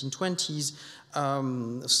 1920s,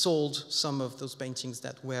 sold some of those paintings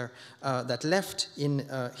that left in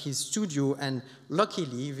his studio. And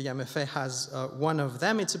luckily, VMFA has one of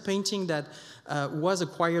them. It's a painting that was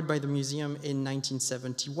acquired by the museum in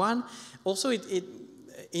 1971. Also,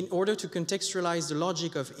 in order to contextualize the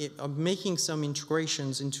logic of making some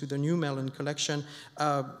integrations into the new Mellon collection,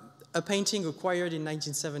 a painting acquired in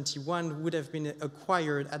 1971 would have been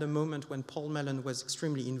acquired at a moment when Paul Mellon was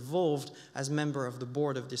extremely involved as member of the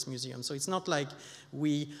board of this museum. So it's not like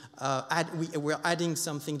we're adding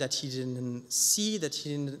something that he didn't see, that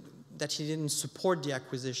he didn't support the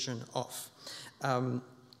acquisition of. And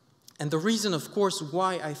the reason, of course,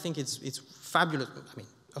 why I think it's fabulous, I mean,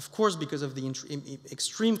 of course, because of the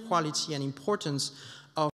extreme quality and importance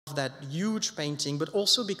of that huge painting, but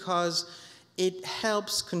also because it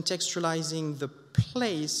helps contextualizing the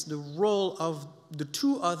place, the role of the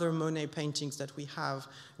two other Monet paintings that we have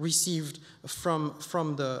received from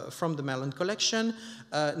the Mellon collection,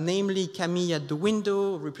 namely Camille at the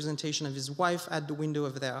window, representation of his wife at the window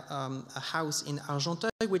of their house in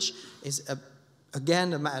Argenteuil, which is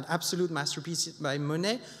again, an absolute masterpiece by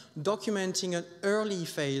Monet, documenting an early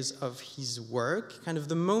phase of his work, kind of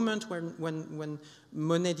the moment when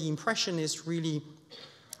Monet, the Impressionist, really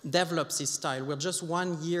develops his style. We're just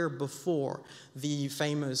 1 year before the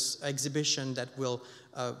famous exhibition that will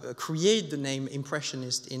create the name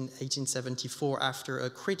Impressionist in 1874 after a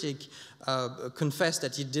critic confessed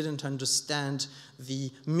that he didn't understand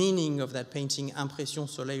the meaning of that painting, Impression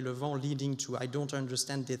Soleil Levant, leading to, I don't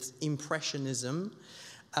understand this Impressionism,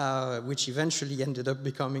 which eventually ended up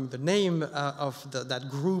becoming the name of that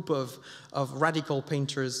group of radical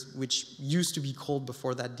painters, which used to be called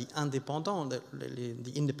before that the Indépendants,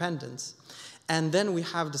 the independents. And then we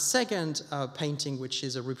have the second painting, which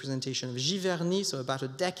is a representation of Giverny, so about a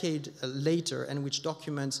decade later, and which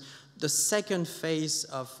documents the second phase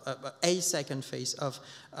of,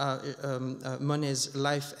 Monet's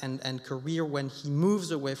life and career when he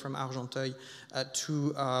moves away from Argenteuil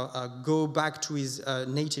to go back to his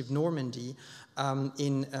native Normandy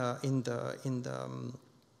in the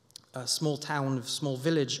small town, small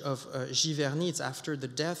village of Giverny. It's after the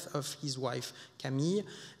death of his wife Camille.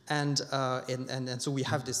 And so we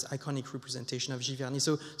have this iconic representation of Giverny.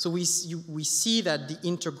 So we see that the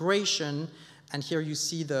integration, and here you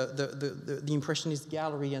see the Impressionist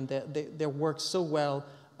gallery, and they work so well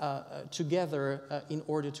together in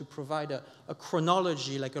order to provide a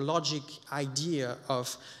chronology, like a logic idea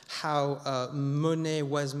of how Monet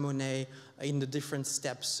was Monet in the different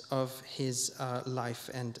steps of his life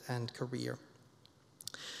and career.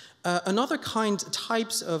 Another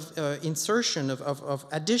types of insertion, of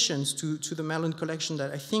additions to the Mellon collection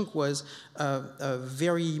that I think was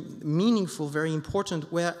very meaningful, very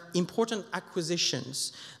important, were important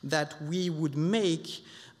acquisitions that we would make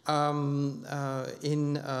of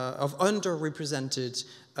underrepresented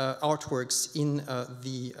artworks in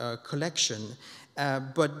the collection.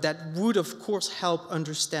 But that would, of course, help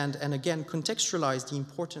understand and, again, contextualize the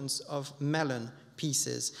importance of Mellon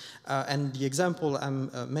pieces. And the example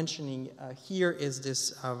I'm mentioning here is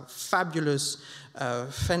this fabulous,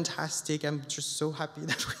 fantastic, I'm just so happy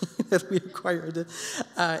that we acquired it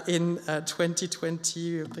in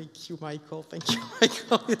 2020. Thank you, Michael. Thank you,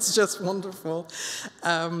 Michael. It's just wonderful.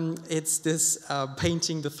 It's this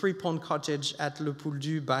painting, The Three-Pond Cottage at Le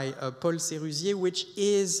Pouldu by Paul Sérusier, which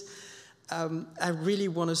is, I really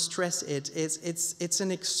want to stress it. It's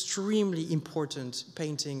an extremely important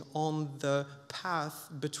painting on the path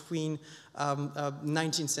between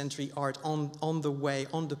 19th century art, on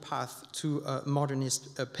the path to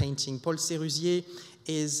modernist painting. Paul Sérusier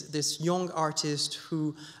is this young artist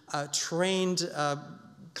who trained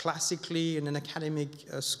classically in an academic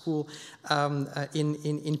school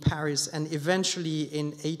in Paris, and eventually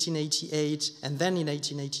in 1888 and then in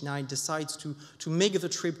 1889 decides to make the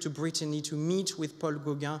trip to Brittany to meet with Paul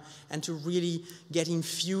Gauguin and to really get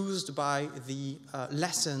infused by the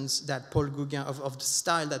lessons that Paul Gauguin, of the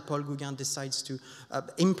style that Paul Gauguin decides to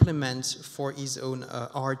implement for his own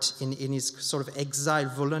art in his sort of exile,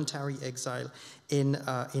 voluntary exile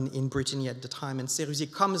in Brittany at the time. And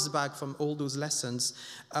Sérusier comes back from all those lessons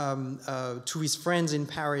to his friends in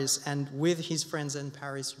Paris, and with his friends in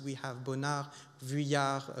Paris we have Bonnard,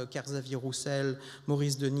 Vuillard, Kersavier-Roussel,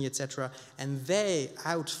 Maurice Denis, etc. And they,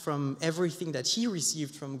 out from everything that he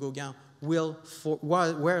received from Gauguin, were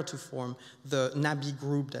to form the Nabi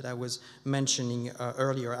group that I was mentioning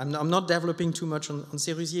earlier. I'm not developing too much on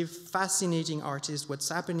Sérusier, fascinating artist. What's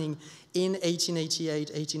happening in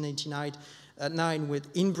 1888, 1889,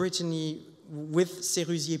 in Brittany, with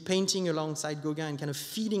Sérusier painting alongside Gauguin and kind of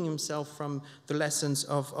feeding himself from the lessons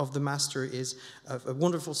of the master is a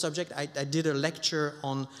wonderful subject. I did a lecture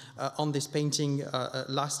on this painting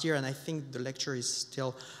last year, and I think the lecture is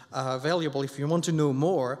still available if you want to know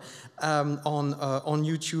more on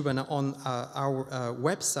YouTube and on our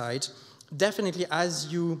website. Definitely,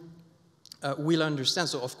 as you will understand.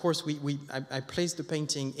 So, of course, I placed the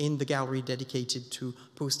painting in the gallery dedicated to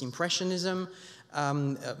post-impressionism,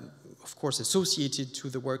 of course, associated to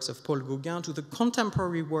the works of Paul Gauguin, to the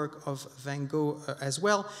contemporary work of Van Gogh as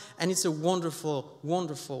well. And it's a wonderful,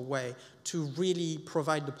 wonderful way to really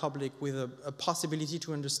provide the public with a possibility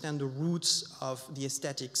to understand the roots of the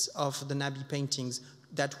aesthetics of the Nabi paintings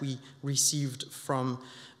that we received from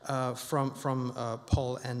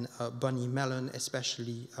Paul and Bonnie Mellon,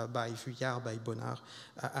 especially by Vuillard, by Bonnard,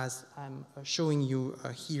 as I'm showing you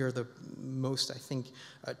here the most, I think,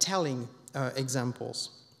 telling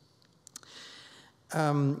examples.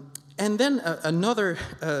 And then another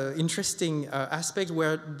interesting aspect,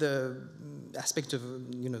 where the aspect of,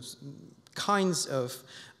 kinds of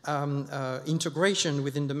integration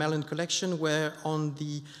within the Mellon collection were on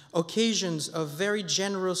the occasions of very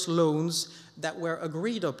generous loans that were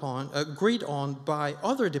agreed on by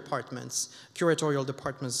other departments, curatorial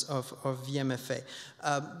departments of VMFA,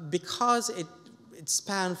 because it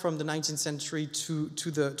spanned from the 19th century to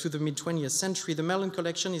the mid-20th century. The Mellon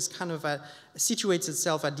collection is kind of situates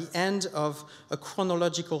itself at the end of a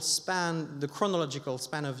chronological span, the chronological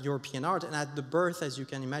span of European art, and at the birth, as you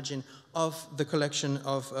can imagine, of the collection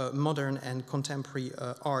of modern and contemporary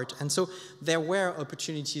art. And so there were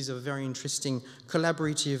opportunities of very interesting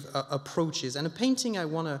collaborative approaches. And a painting I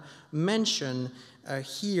want to mention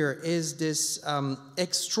here is this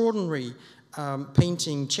extraordinary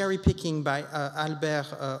painting, Cherry Picking by Albert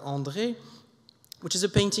André, which is a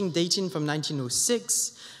painting dating from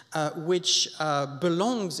 1906, which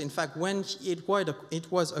belongs, in fact, when it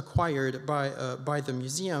was acquired by the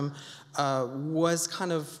museum, was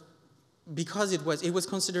kind of, because it was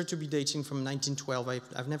considered to be dating from 1912.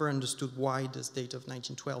 I've never understood why this date of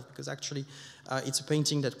 1912, because actually it's a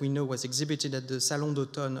painting that we know was exhibited at the Salon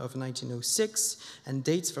d'Automne of 1906 and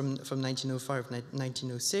dates from 1905,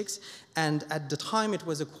 1906. And at the time it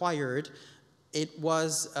was acquired, it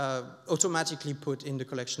was automatically put in the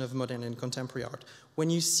collection of modern and contemporary art. When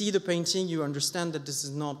you see the painting, you understand that this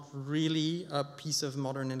is not really a piece of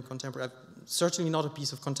modern and contemporary, certainly not a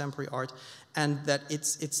piece of contemporary art, and that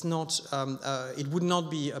it's not, it would not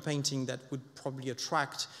be a painting that would probably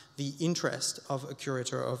attract the interest of a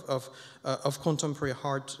curator of contemporary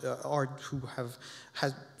art who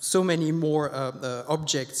has so many more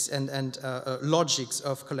objects and logics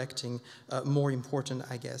of collecting more important,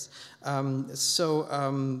 I guess. The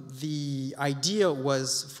idea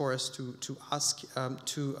was for us to ask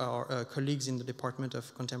to our colleagues in the Department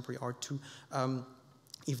of Contemporary Art to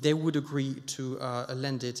if they would agree to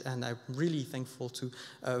lend it, and I'm really thankful to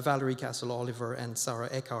Valerie Castle-Oliver and Sarah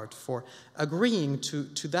Eckhart for agreeing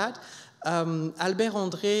to that. Albert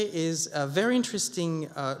André is a very interesting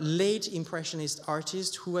late Impressionist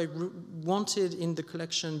artist who I wanted in the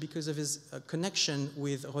collection because of his connection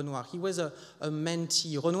with Renoir. He was a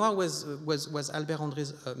mentee. Renoir was Albert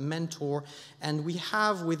André's mentor, and we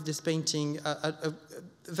have with this painting a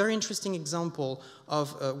very interesting example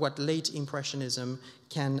of what late Impressionism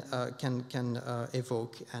can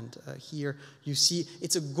evoke. And here you see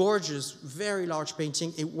it's a gorgeous, very large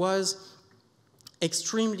painting. It was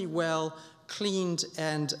extremely well cleaned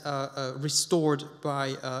and restored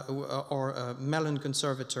by our Mellon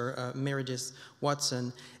conservator, Meredith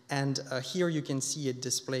Watson. And here you can see it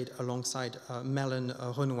displayed alongside Mellon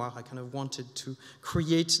Renoir. I kind of wanted to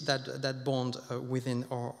create that bond within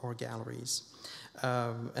our galleries.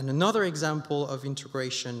 And another example of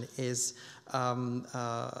integration is, again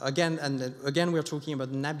we're talking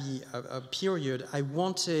about the Nabi period. I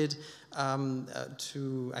wanted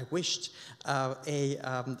I wished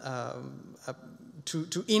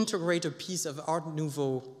to integrate a piece of Art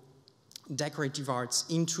Nouveau decorative arts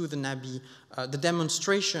into the Nabi, the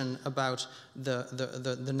demonstration about the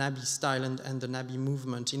Nabi style and the Nabi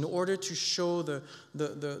movement, in order to show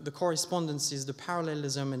the correspondences, the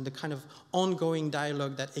parallelism, and the kind of ongoing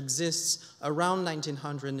dialogue that exists around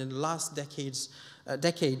 1900 and the last decade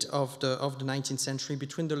of the 19th century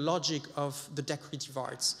between the logic of the decorative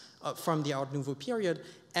arts from the Art Nouveau period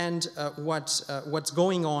and what's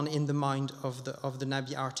going on in the mind of the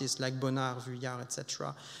Nabi artists like Bonnard, Vuillard,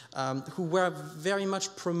 etc., who were very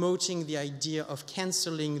much promoting the idea of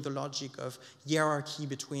cancelling the logic of hierarchy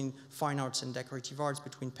between fine arts and decorative arts,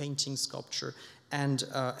 between painting, sculpture, and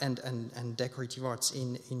decorative arts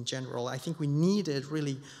in general. I think we needed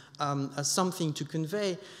really something to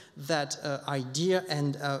convey that idea,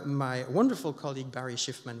 and my wonderful colleague Barry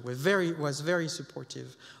Schiffman was very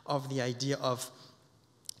supportive of the idea of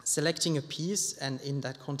selecting a piece, and in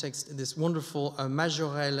that context, this wonderful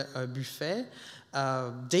Majorelle buffet,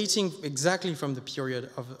 dating exactly from the period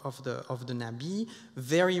of the Nabi,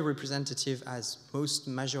 very representative as most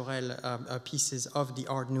Majorelle pieces of the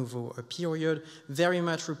Art Nouveau period, very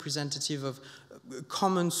much representative of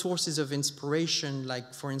common sources of inspiration,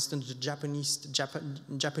 like, for instance, the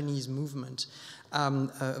Japanese movement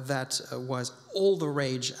that was all the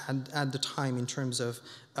rage at the time in terms of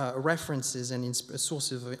references and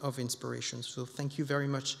sources of inspiration. So thank you very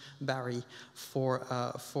much, Barry, for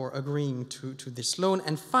agreeing to this loan.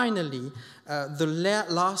 And finally, the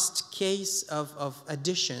last case of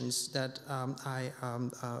additions that I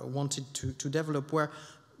wanted to develop were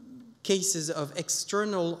cases of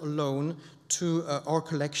external loan to our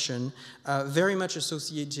collection, very much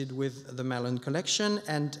associated with the Mellon collection,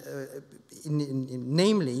 and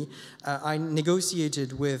namely, I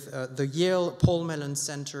negotiated with the Yale Paul Mellon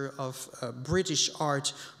Center of British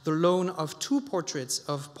Art the loan of 2 portraits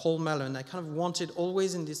of Paul Mellon. I kind of wanted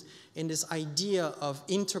always in this idea of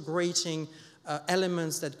integrating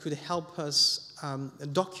elements that could help us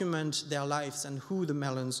document their lives and who the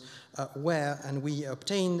Mellons were, and we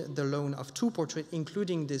obtained the loan of 2 portraits,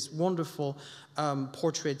 including this wonderful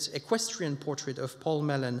portrait, equestrian portrait of Paul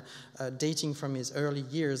Mellon, dating from his early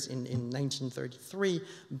years in 1933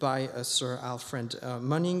 by Sir Alfred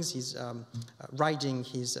Munnings. He's riding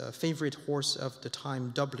his favorite horse of the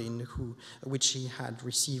time, Dublin, which he had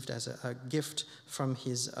received as a gift from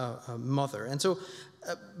his mother. And so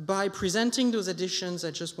by presenting those editions, I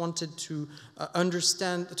just wanted to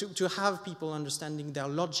understand, to have people understanding their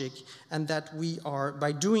logic, and that we are,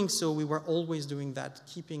 by doing so, we were always doing that,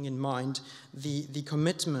 keeping in mind the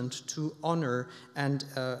commitment to honor and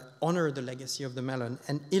honor the legacy of the Mellon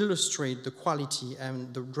and illustrate the quality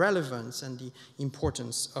and the relevance and the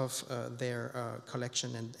importance of their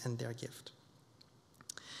collection and their gift.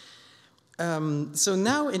 So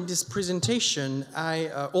now in this presentation, I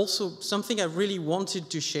also, something I really wanted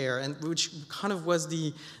to share, and which kind of was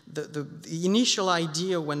the initial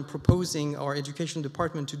idea when proposing our education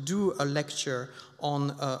department to do a lecture on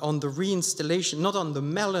the reinstallation, not on the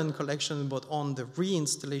Mellon collection, but on the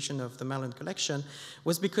reinstallation of the Mellon collection,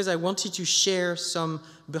 was because I wanted to share some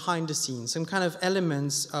behind the scenes, some kind of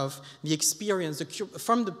elements of the experience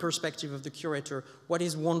from the perspective of the curator, what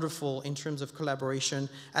is wonderful in terms of collaboration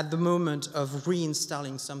at the moment of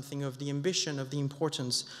reinstalling something, of the ambition, of the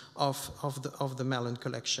importance of the Mellon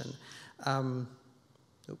collection.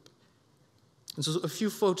 So a few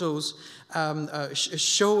photos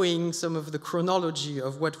showing some of the chronology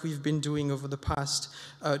of what we've been doing over the past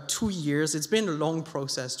 2 years. It's been a long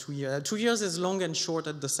process, 2 years. 2 years is long and short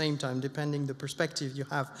at the same time, depending the perspective you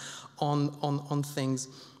have on things.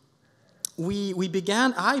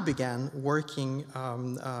 I began working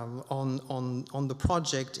on the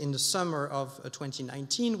project in the summer of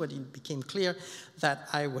 2019, when it became clear that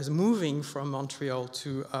I was moving from Montreal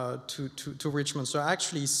to Richmond. So I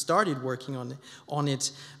actually started working on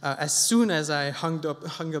it as soon as I hung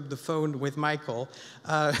up the phone with Michael,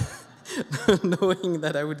 knowing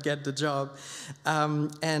that I would get the job,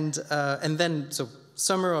 and then so.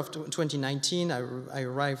 Summer of 2019, I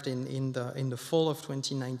arrived in the fall of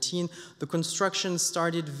 2019. The construction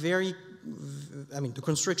started the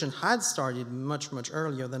construction had started much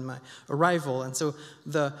earlier than my arrival, and so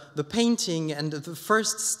the painting and the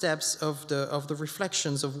first steps of the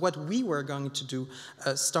reflections of what we were going to do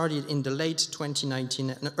started in the late 2019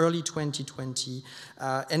 and early 2020,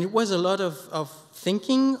 and it was a lot of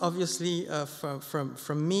thinking, obviously,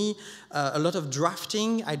 from me, a lot of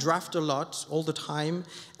drafting. I draft a lot all the time,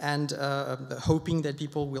 and hoping that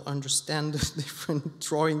people will understand the different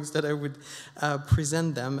drawings that I would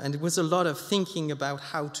present them. And it was a lot of thinking about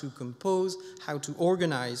how to compose, how to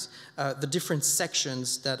organize the different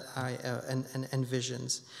sections that I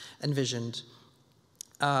envisioned.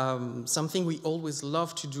 Something we always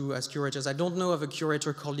love to do as curators. I don't know of a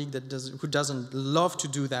curator colleague who doesn't love to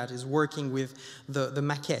do that, is working with the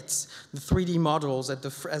maquettes, the 3D models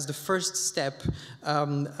as the first step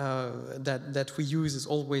that we use. Is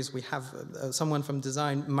always, we have someone from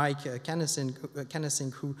design, Mike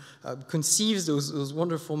Canessink, who conceives those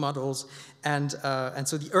wonderful models. And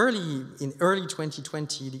so in early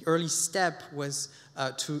 2020, the early step was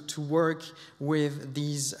to work with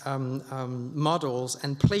these models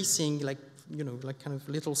and placing, like kind of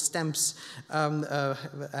little stamps,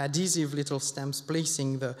 adhesive little stamps,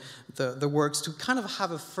 placing the works to kind of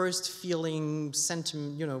have a first feeling,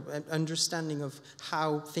 sentiment, understanding of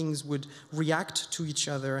how things would react to each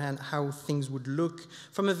other and how things would look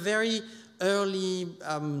from a very early.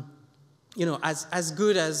 As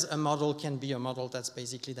good as a model can be, a model that's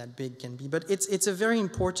basically that big can be. But it's a very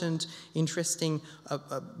important, interesting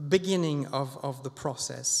beginning of the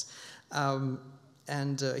process.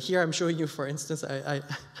 And here I'm showing you, for instance, I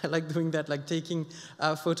like doing that, like taking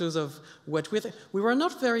photos of what we were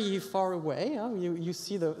not very far away. You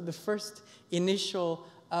see the first initial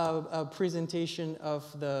presentation of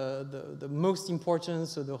the most important,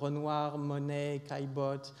 so the Renoir, Monet,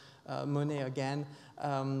 Caillebotte, Monet again,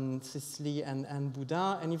 Sisley and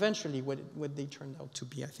Boudin, and eventually what they turned out to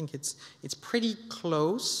be. I think it's pretty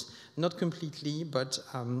close, not completely, but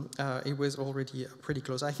it was already pretty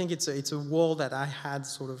close. I think it's a wall that I had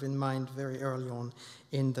sort of in mind very early on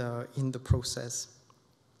in the process.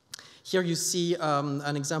 Here you see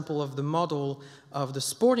an example of the model of the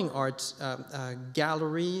sporting art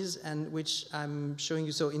galleries, and which I'm showing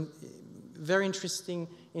you. So very interesting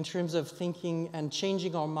in terms of thinking and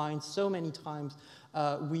changing our minds so many times.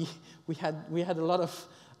 We had a lot of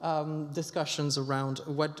discussions around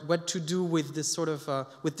what to do with this sort of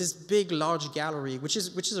with this big large gallery, which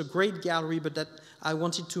is a great gallery, but that I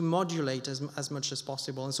wanted to modulate as much as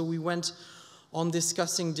possible. And so we went on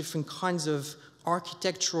discussing different kinds of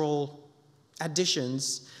architectural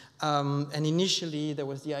additions. And initially, there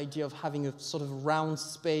was the idea of having a sort of round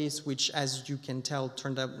space, which, as you can tell,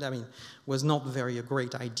 turned out, was not very a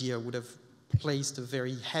great idea. Would have placed a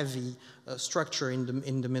very heavy structure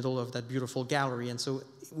in the middle of that beautiful gallery. And so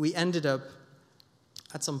we ended up,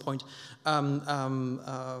 at some point, opting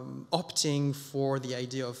for the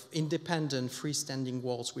idea of independent freestanding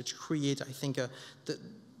walls, which create, I think,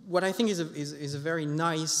 what I think is a very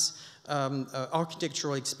nice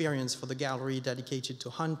architectural experience for the gallery dedicated to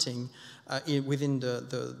hunting within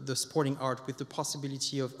the sporting art, with the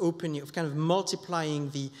possibility of opening, of kind of multiplying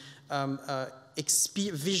the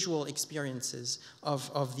visual experiences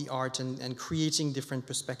of the art and creating different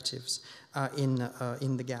perspectives in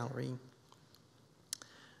the gallery.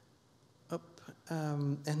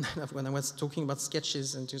 And then when I was talking about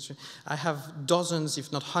sketches, I have dozens,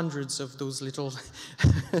 if not hundreds, of those little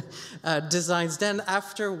designs. Then,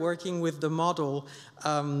 after working with the model,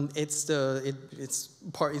 it's the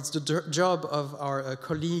job of our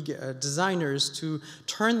colleague designers to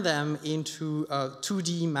turn them into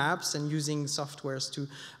 2D maps, and using softwares to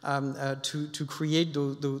create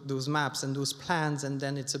those maps and those plans. And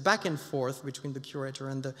then it's a back and forth between the curator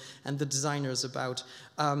and the designers about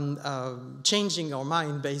changing our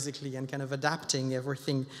mind, basically, and kind of adapting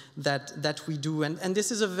everything that we do. And this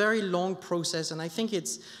is a very long process, and I think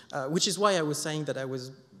it's, which is why I was saying that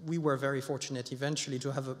we were very fortunate eventually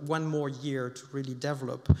to have one more year to really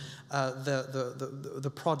develop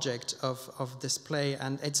the project of display.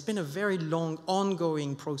 And it's been a very long,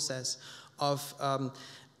 ongoing process of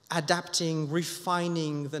adapting,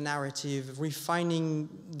 refining the narrative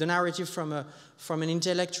from an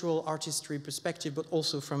intellectual artistry perspective, but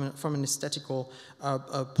also from an aesthetical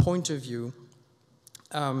point of view.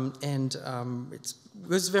 It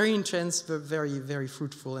was very intense, but very, very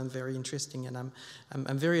fruitful and very interesting. And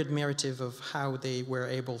I'm very admirative of how they were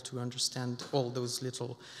able to understand all those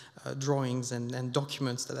little drawings and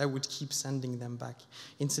documents that I would keep sending them back.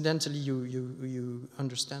 Incidentally, you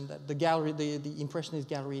understand that the gallery, the Impressionist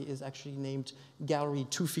gallery, is actually named Gallery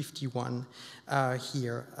 251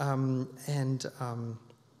 here.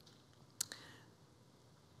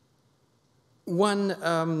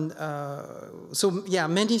 So yeah,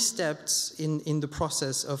 many steps in the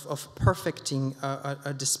process of perfecting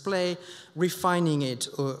a display, refining it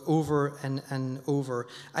over and over.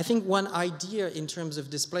 I think one idea in terms of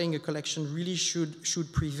displaying a collection really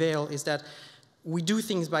should prevail is that we do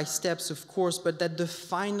things by steps, of course, but that the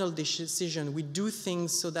final decision, we do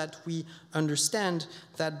things so that we understand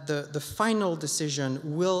that the final decision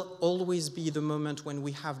will always be the moment when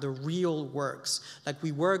we have the real works. Like,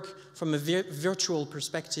 we work from a virtual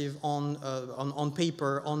perspective on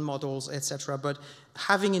paper, on models, etc., but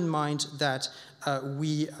having in mind that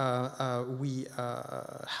we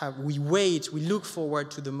wait, we look forward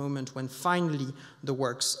to the moment when finally the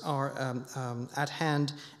works are at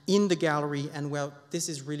hand in the gallery, and well, this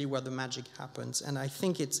is really where the magic happens. And I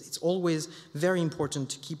think it's always very important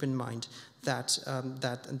to keep in mind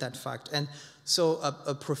that fact. And so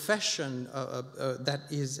a profession that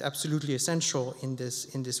is absolutely essential in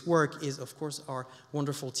this work is, of course, our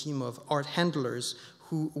wonderful team of art handlers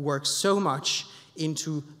who work so much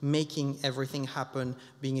into making everything happen,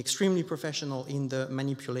 being extremely professional in the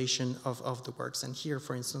manipulation of the works. And here,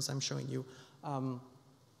 for instance, I'm showing you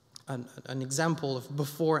an example of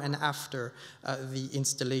before and after the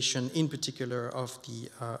installation, in particular of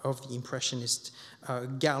the Impressionist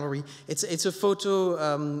gallery. It's a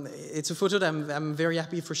photo. It's a photo that I'm very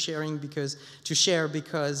happy for sharing because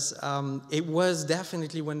it was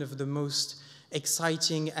definitely one of the most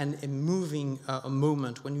exciting and moving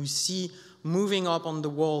moment when you see moving up on the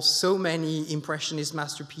wall so many Impressionist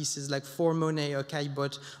masterpieces like four Monet, a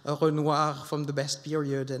Caillebotte, a Renoir from the best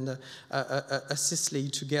period, and a Sisley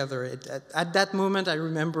together. At that moment, I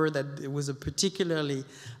remember that it was a particularly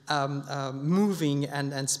moving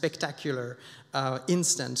and spectacular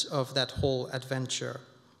instant of that whole adventure.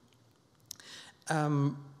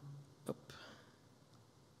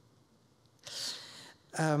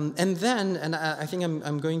 And then, and I think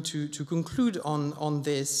I'm going to conclude on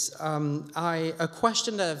this, a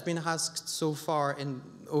question that I've been asked so far and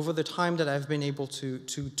over the time that I've been able to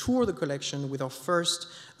tour the collection with our first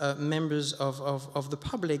members of the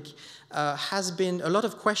public has been a lot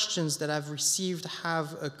of questions that I've received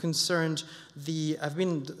have concerned the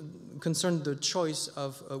choice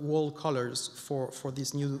of wall colors for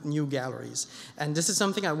these new galleries. And this is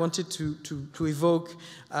something I wanted to evoke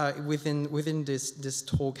within this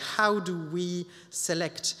talk. How do we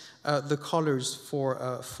select the colors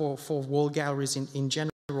for wall galleries in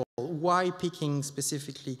general? why picking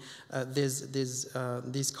specifically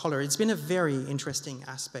this color. It's been a very interesting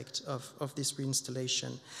aspect of this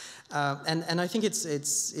reinstallation. And I think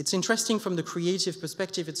it's interesting from the creative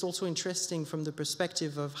perspective. It's also interesting from the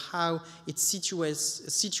perspective of how it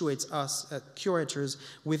situates us curators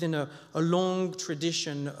within a long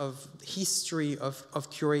tradition of history of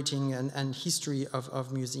curating and history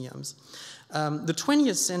of museums. The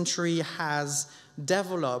 20th century has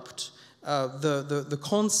developed the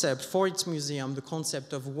concept for its museum, the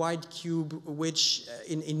concept of wide cube, which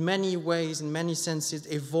in many ways, in many senses,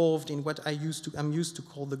 evolved in what I'm used to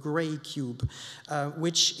call the gray cube,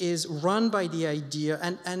 which is run by the idea,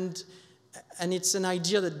 and it's an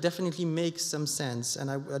idea that definitely makes some sense, and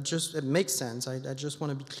it makes sense. I just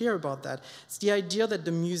want to be clear about that. It's the idea that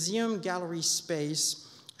the museum gallery space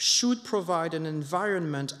should provide an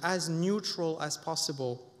environment as neutral as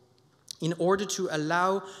possible in order to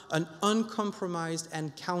allow an uncompromised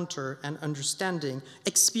encounter and understanding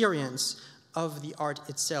experience of the art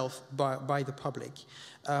itself by the public.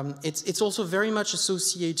 It's also very much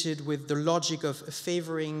associated with the logic of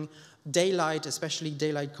favoring daylight, especially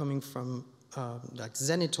daylight coming from like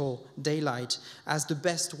zenithal daylight, as the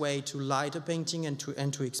best way to light a painting and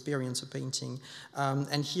to experience a painting.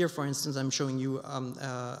 And here, for instance, I'm showing you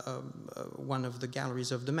one of the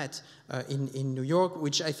galleries of the Met in New York,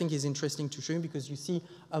 which I think is interesting to show you because you see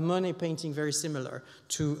a Monet painting very similar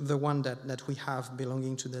to the one that we have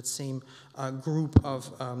belonging to that same group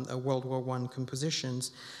of World War I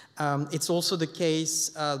compositions. It's also the case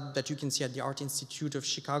that you can see at the Art Institute of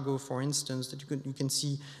Chicago, for instance, that you can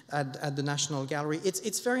see at the National Gallery.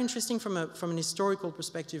 It's very interesting from an historical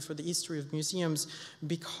perspective for the history of museums,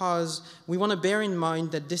 because we want to bear in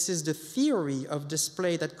mind that this is the theory of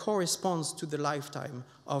display that corresponds to the lifetime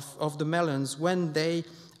of the Mellons when they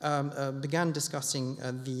began discussing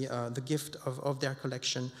the gift of their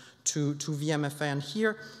collection to VMFA. And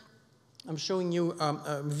here I'm showing you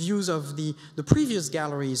views of the previous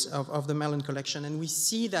galleries of the Mellon collection, and we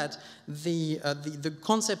see that the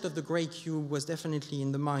concept of the gray cube was definitely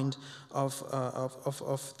in the mind of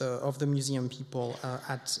the museum people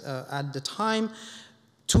at the time,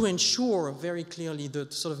 to ensure very clearly the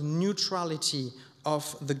sort of neutrality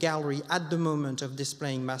of the gallery at the moment of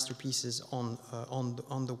displaying masterpieces on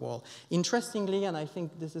the wall. Interestingly, and I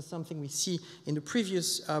think this is something we see in the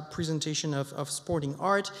previous presentation of sporting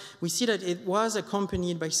art, we see that it was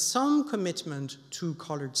accompanied by some commitment to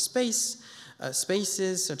colored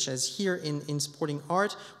spaces, such as here in sporting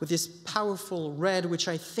art, with this powerful red, which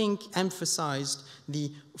I think emphasized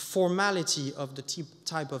the formality of the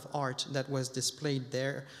type of art that was displayed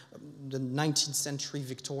there, the 19th century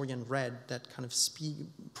Victorian red that kind of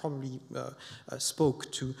probably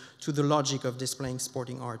spoke to the logic of displaying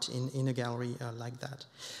sporting art in a gallery like that.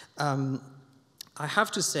 I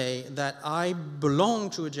have to say that I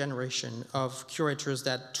belong to a generation of curators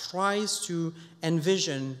that tries to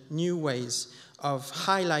envision new ways of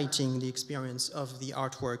highlighting the experience of the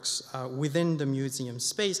artworks within the museum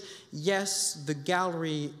space. Yes, the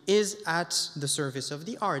gallery is at the service of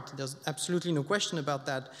the art. There's absolutely no question about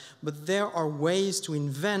that. But there are ways to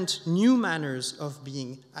invent new manners of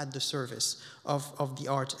being at the service of the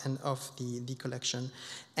art and of the collection.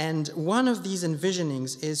 And one of these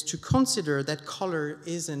envisionings is to consider that color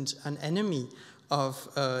isn't an enemy of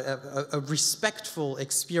a respectful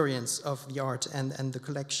experience of the art and the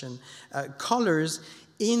collection. Colors,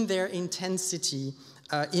 in their intensity,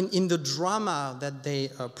 in the drama that they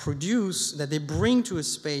produce, that they bring to a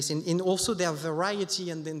space, in also their variety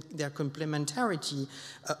and in their complementarity,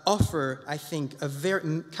 offer, I think,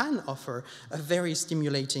 can offer a very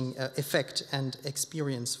stimulating effect and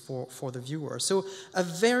experience for the viewer. So a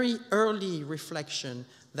very early reflection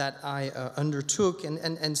that I undertook, and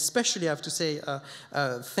especially I have to say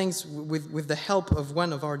thanks with the help of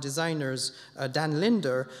one of our designers, Dan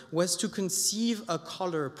Linder, was to conceive a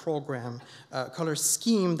color program, color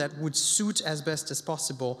scheme that would suit as best as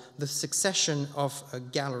possible the succession of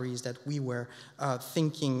galleries that we were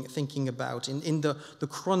thinking about. In the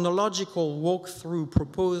chronological walkthrough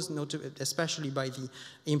proposed, especially by the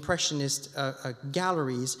Impressionist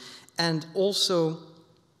galleries, and also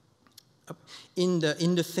in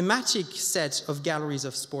the thematic set of galleries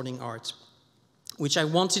of sporting art, which I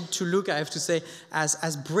wanted to look, I have to say,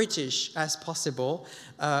 as British as possible,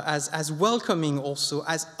 as welcoming also,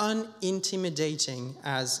 as unintimidating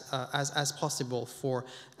as possible for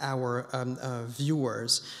our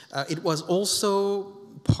viewers. It was also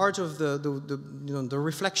part of the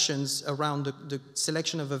reflections around the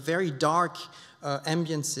selection of a very dark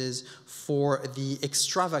ambiances for the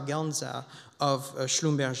extravaganza of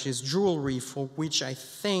Schlumberger's jewelry, for which I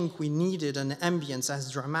think we needed an ambience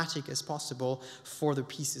as dramatic as possible for the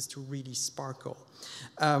pieces to really sparkle.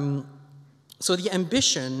 So the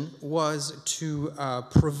ambition was to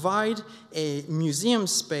provide a museum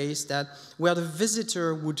space where the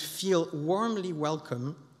visitor would feel warmly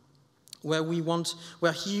welcome, where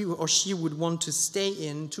he or she would want to stay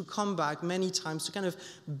in, to come back many times, to kind of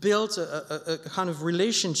build a kind of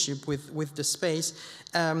relationship with the space,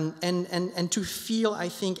 and to feel, I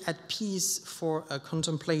think, at peace for a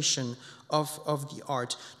contemplation of the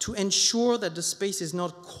art, to ensure that the space is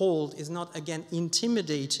not cold, is not, again,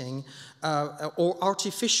 intimidating or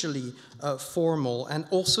artificially formal, and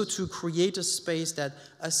also to create a space that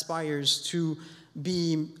aspires to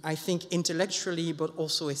be, I think, intellectually but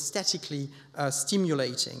also aesthetically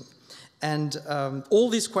stimulating. And all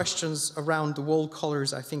these questions around the wall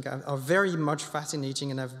colors, I think, are very much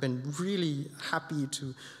fascinating, and I've been really happy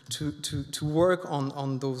to work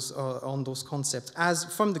on those concepts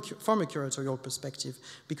from a curatorial perspective,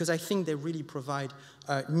 because I think they really provide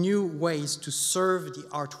new ways to serve the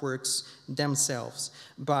artworks themselves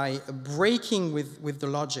by breaking with the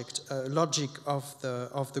logic of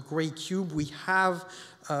the gray cube. We have,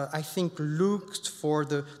 I think, looked for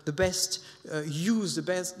the best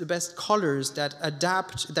the best colors that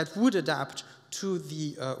would adapt to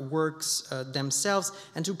the works themselves,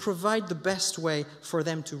 and to provide the best way for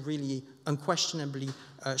them to really unquestionably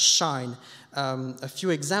shine. A few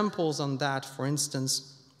examples on that, for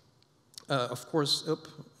instance, of course,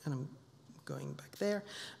 and I'm going back there,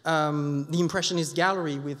 the Impressionist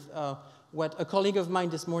gallery with what a colleague of mine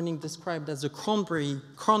this morning described as a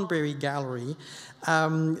cranberry gallery,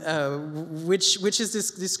 which is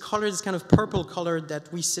this color, this kind of purple color that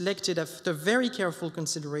we selected after very careful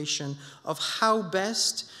consideration of how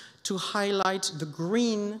best to highlight the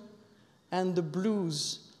green and the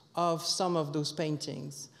blues of some of those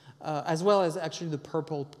paintings, as well as actually the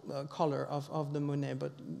purple color of the Monet,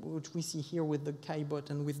 but which we see here with the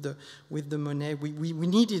Caillebotte and with the Monet. We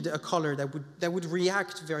needed a color that would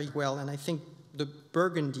react very well, and I think the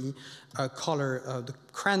burgundy color, the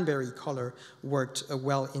cranberry color, worked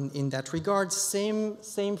well in that regard. Same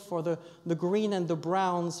for the green and the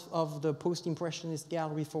browns of the post-impressionist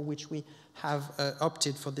gallery, for which we have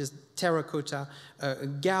opted for this terracotta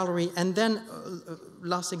gallery. And then,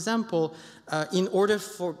 last example, in order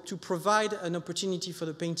to provide an opportunity for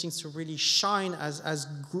the paintings to really shine as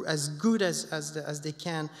good as they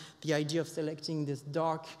can, the idea of selecting this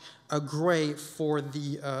dark gray for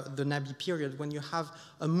the Nabi period, when you have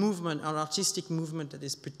a movement, an artistic movement that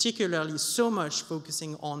is particularly so much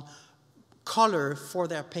focusing on color for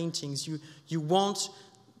their paintings, you want,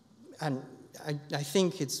 and I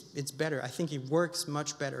think it's better. I think it works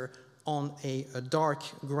much better on a dark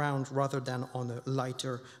ground rather than on a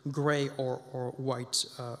lighter gray or white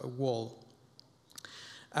wall.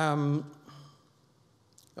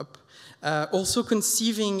 Also,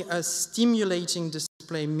 conceiving a stimulating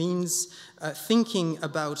display means thinking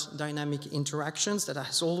about dynamic interactions. That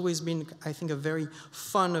has always been, I think, a very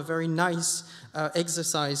fun, a very nice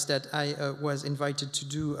exercise that I was invited to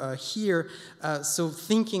do here. So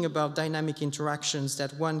thinking about dynamic interactions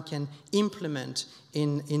that one can implement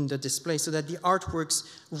in the display, so that the artworks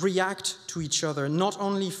react to each other, not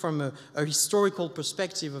only from a historical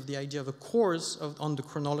perspective of the idea of a course on the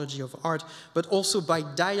chronology of art, but also by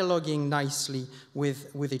dialoguing nicely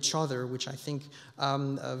with each other, which I think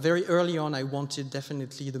very early on I wanted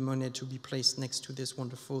definitely the Monet to be placed next to this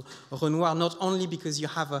wonderful Renoir, not only because you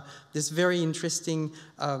have this very interesting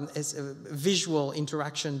visual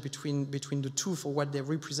interaction between the two for what they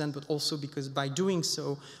represent, but also because by doing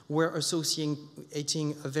so we're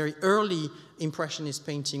associating a very early Impressionist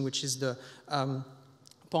painting, which is the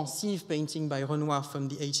Pensive painting by Renoir from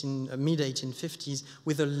the mid-1850s,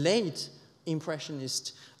 with a late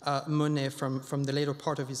Impressionist Monet from the later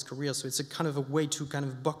part of his career. So it's a kind of a way to kind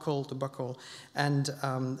of buckle the buckle, and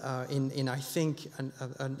in I think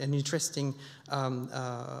an interesting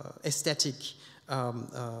aesthetic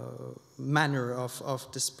manner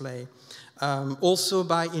of display. Also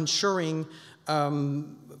by ensuring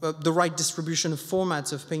the right distribution of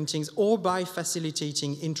formats of paintings, or by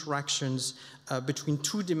facilitating interactions between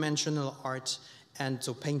two-dimensional art and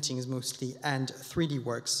so paintings mostly, and 3D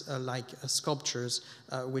works like sculptures,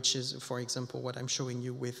 which is, for example, what I'm showing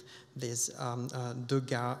you with these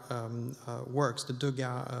Degas works, the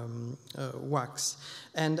Degas wax.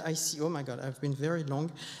 And I see, oh my God, I've been very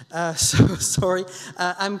long, so sorry.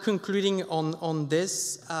 I'm concluding on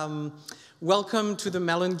this. Welcome to the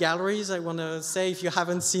Mellon Galleries. I want to say, if you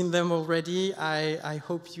haven't seen them already, I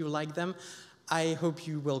hope you like them. I hope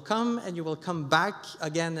you will come, and you will come back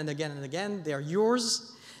again and again and again. They are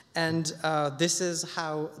yours, and this is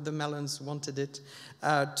how the Mellons wanted it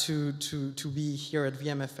to be here at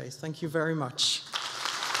VMFA. Thank you very much.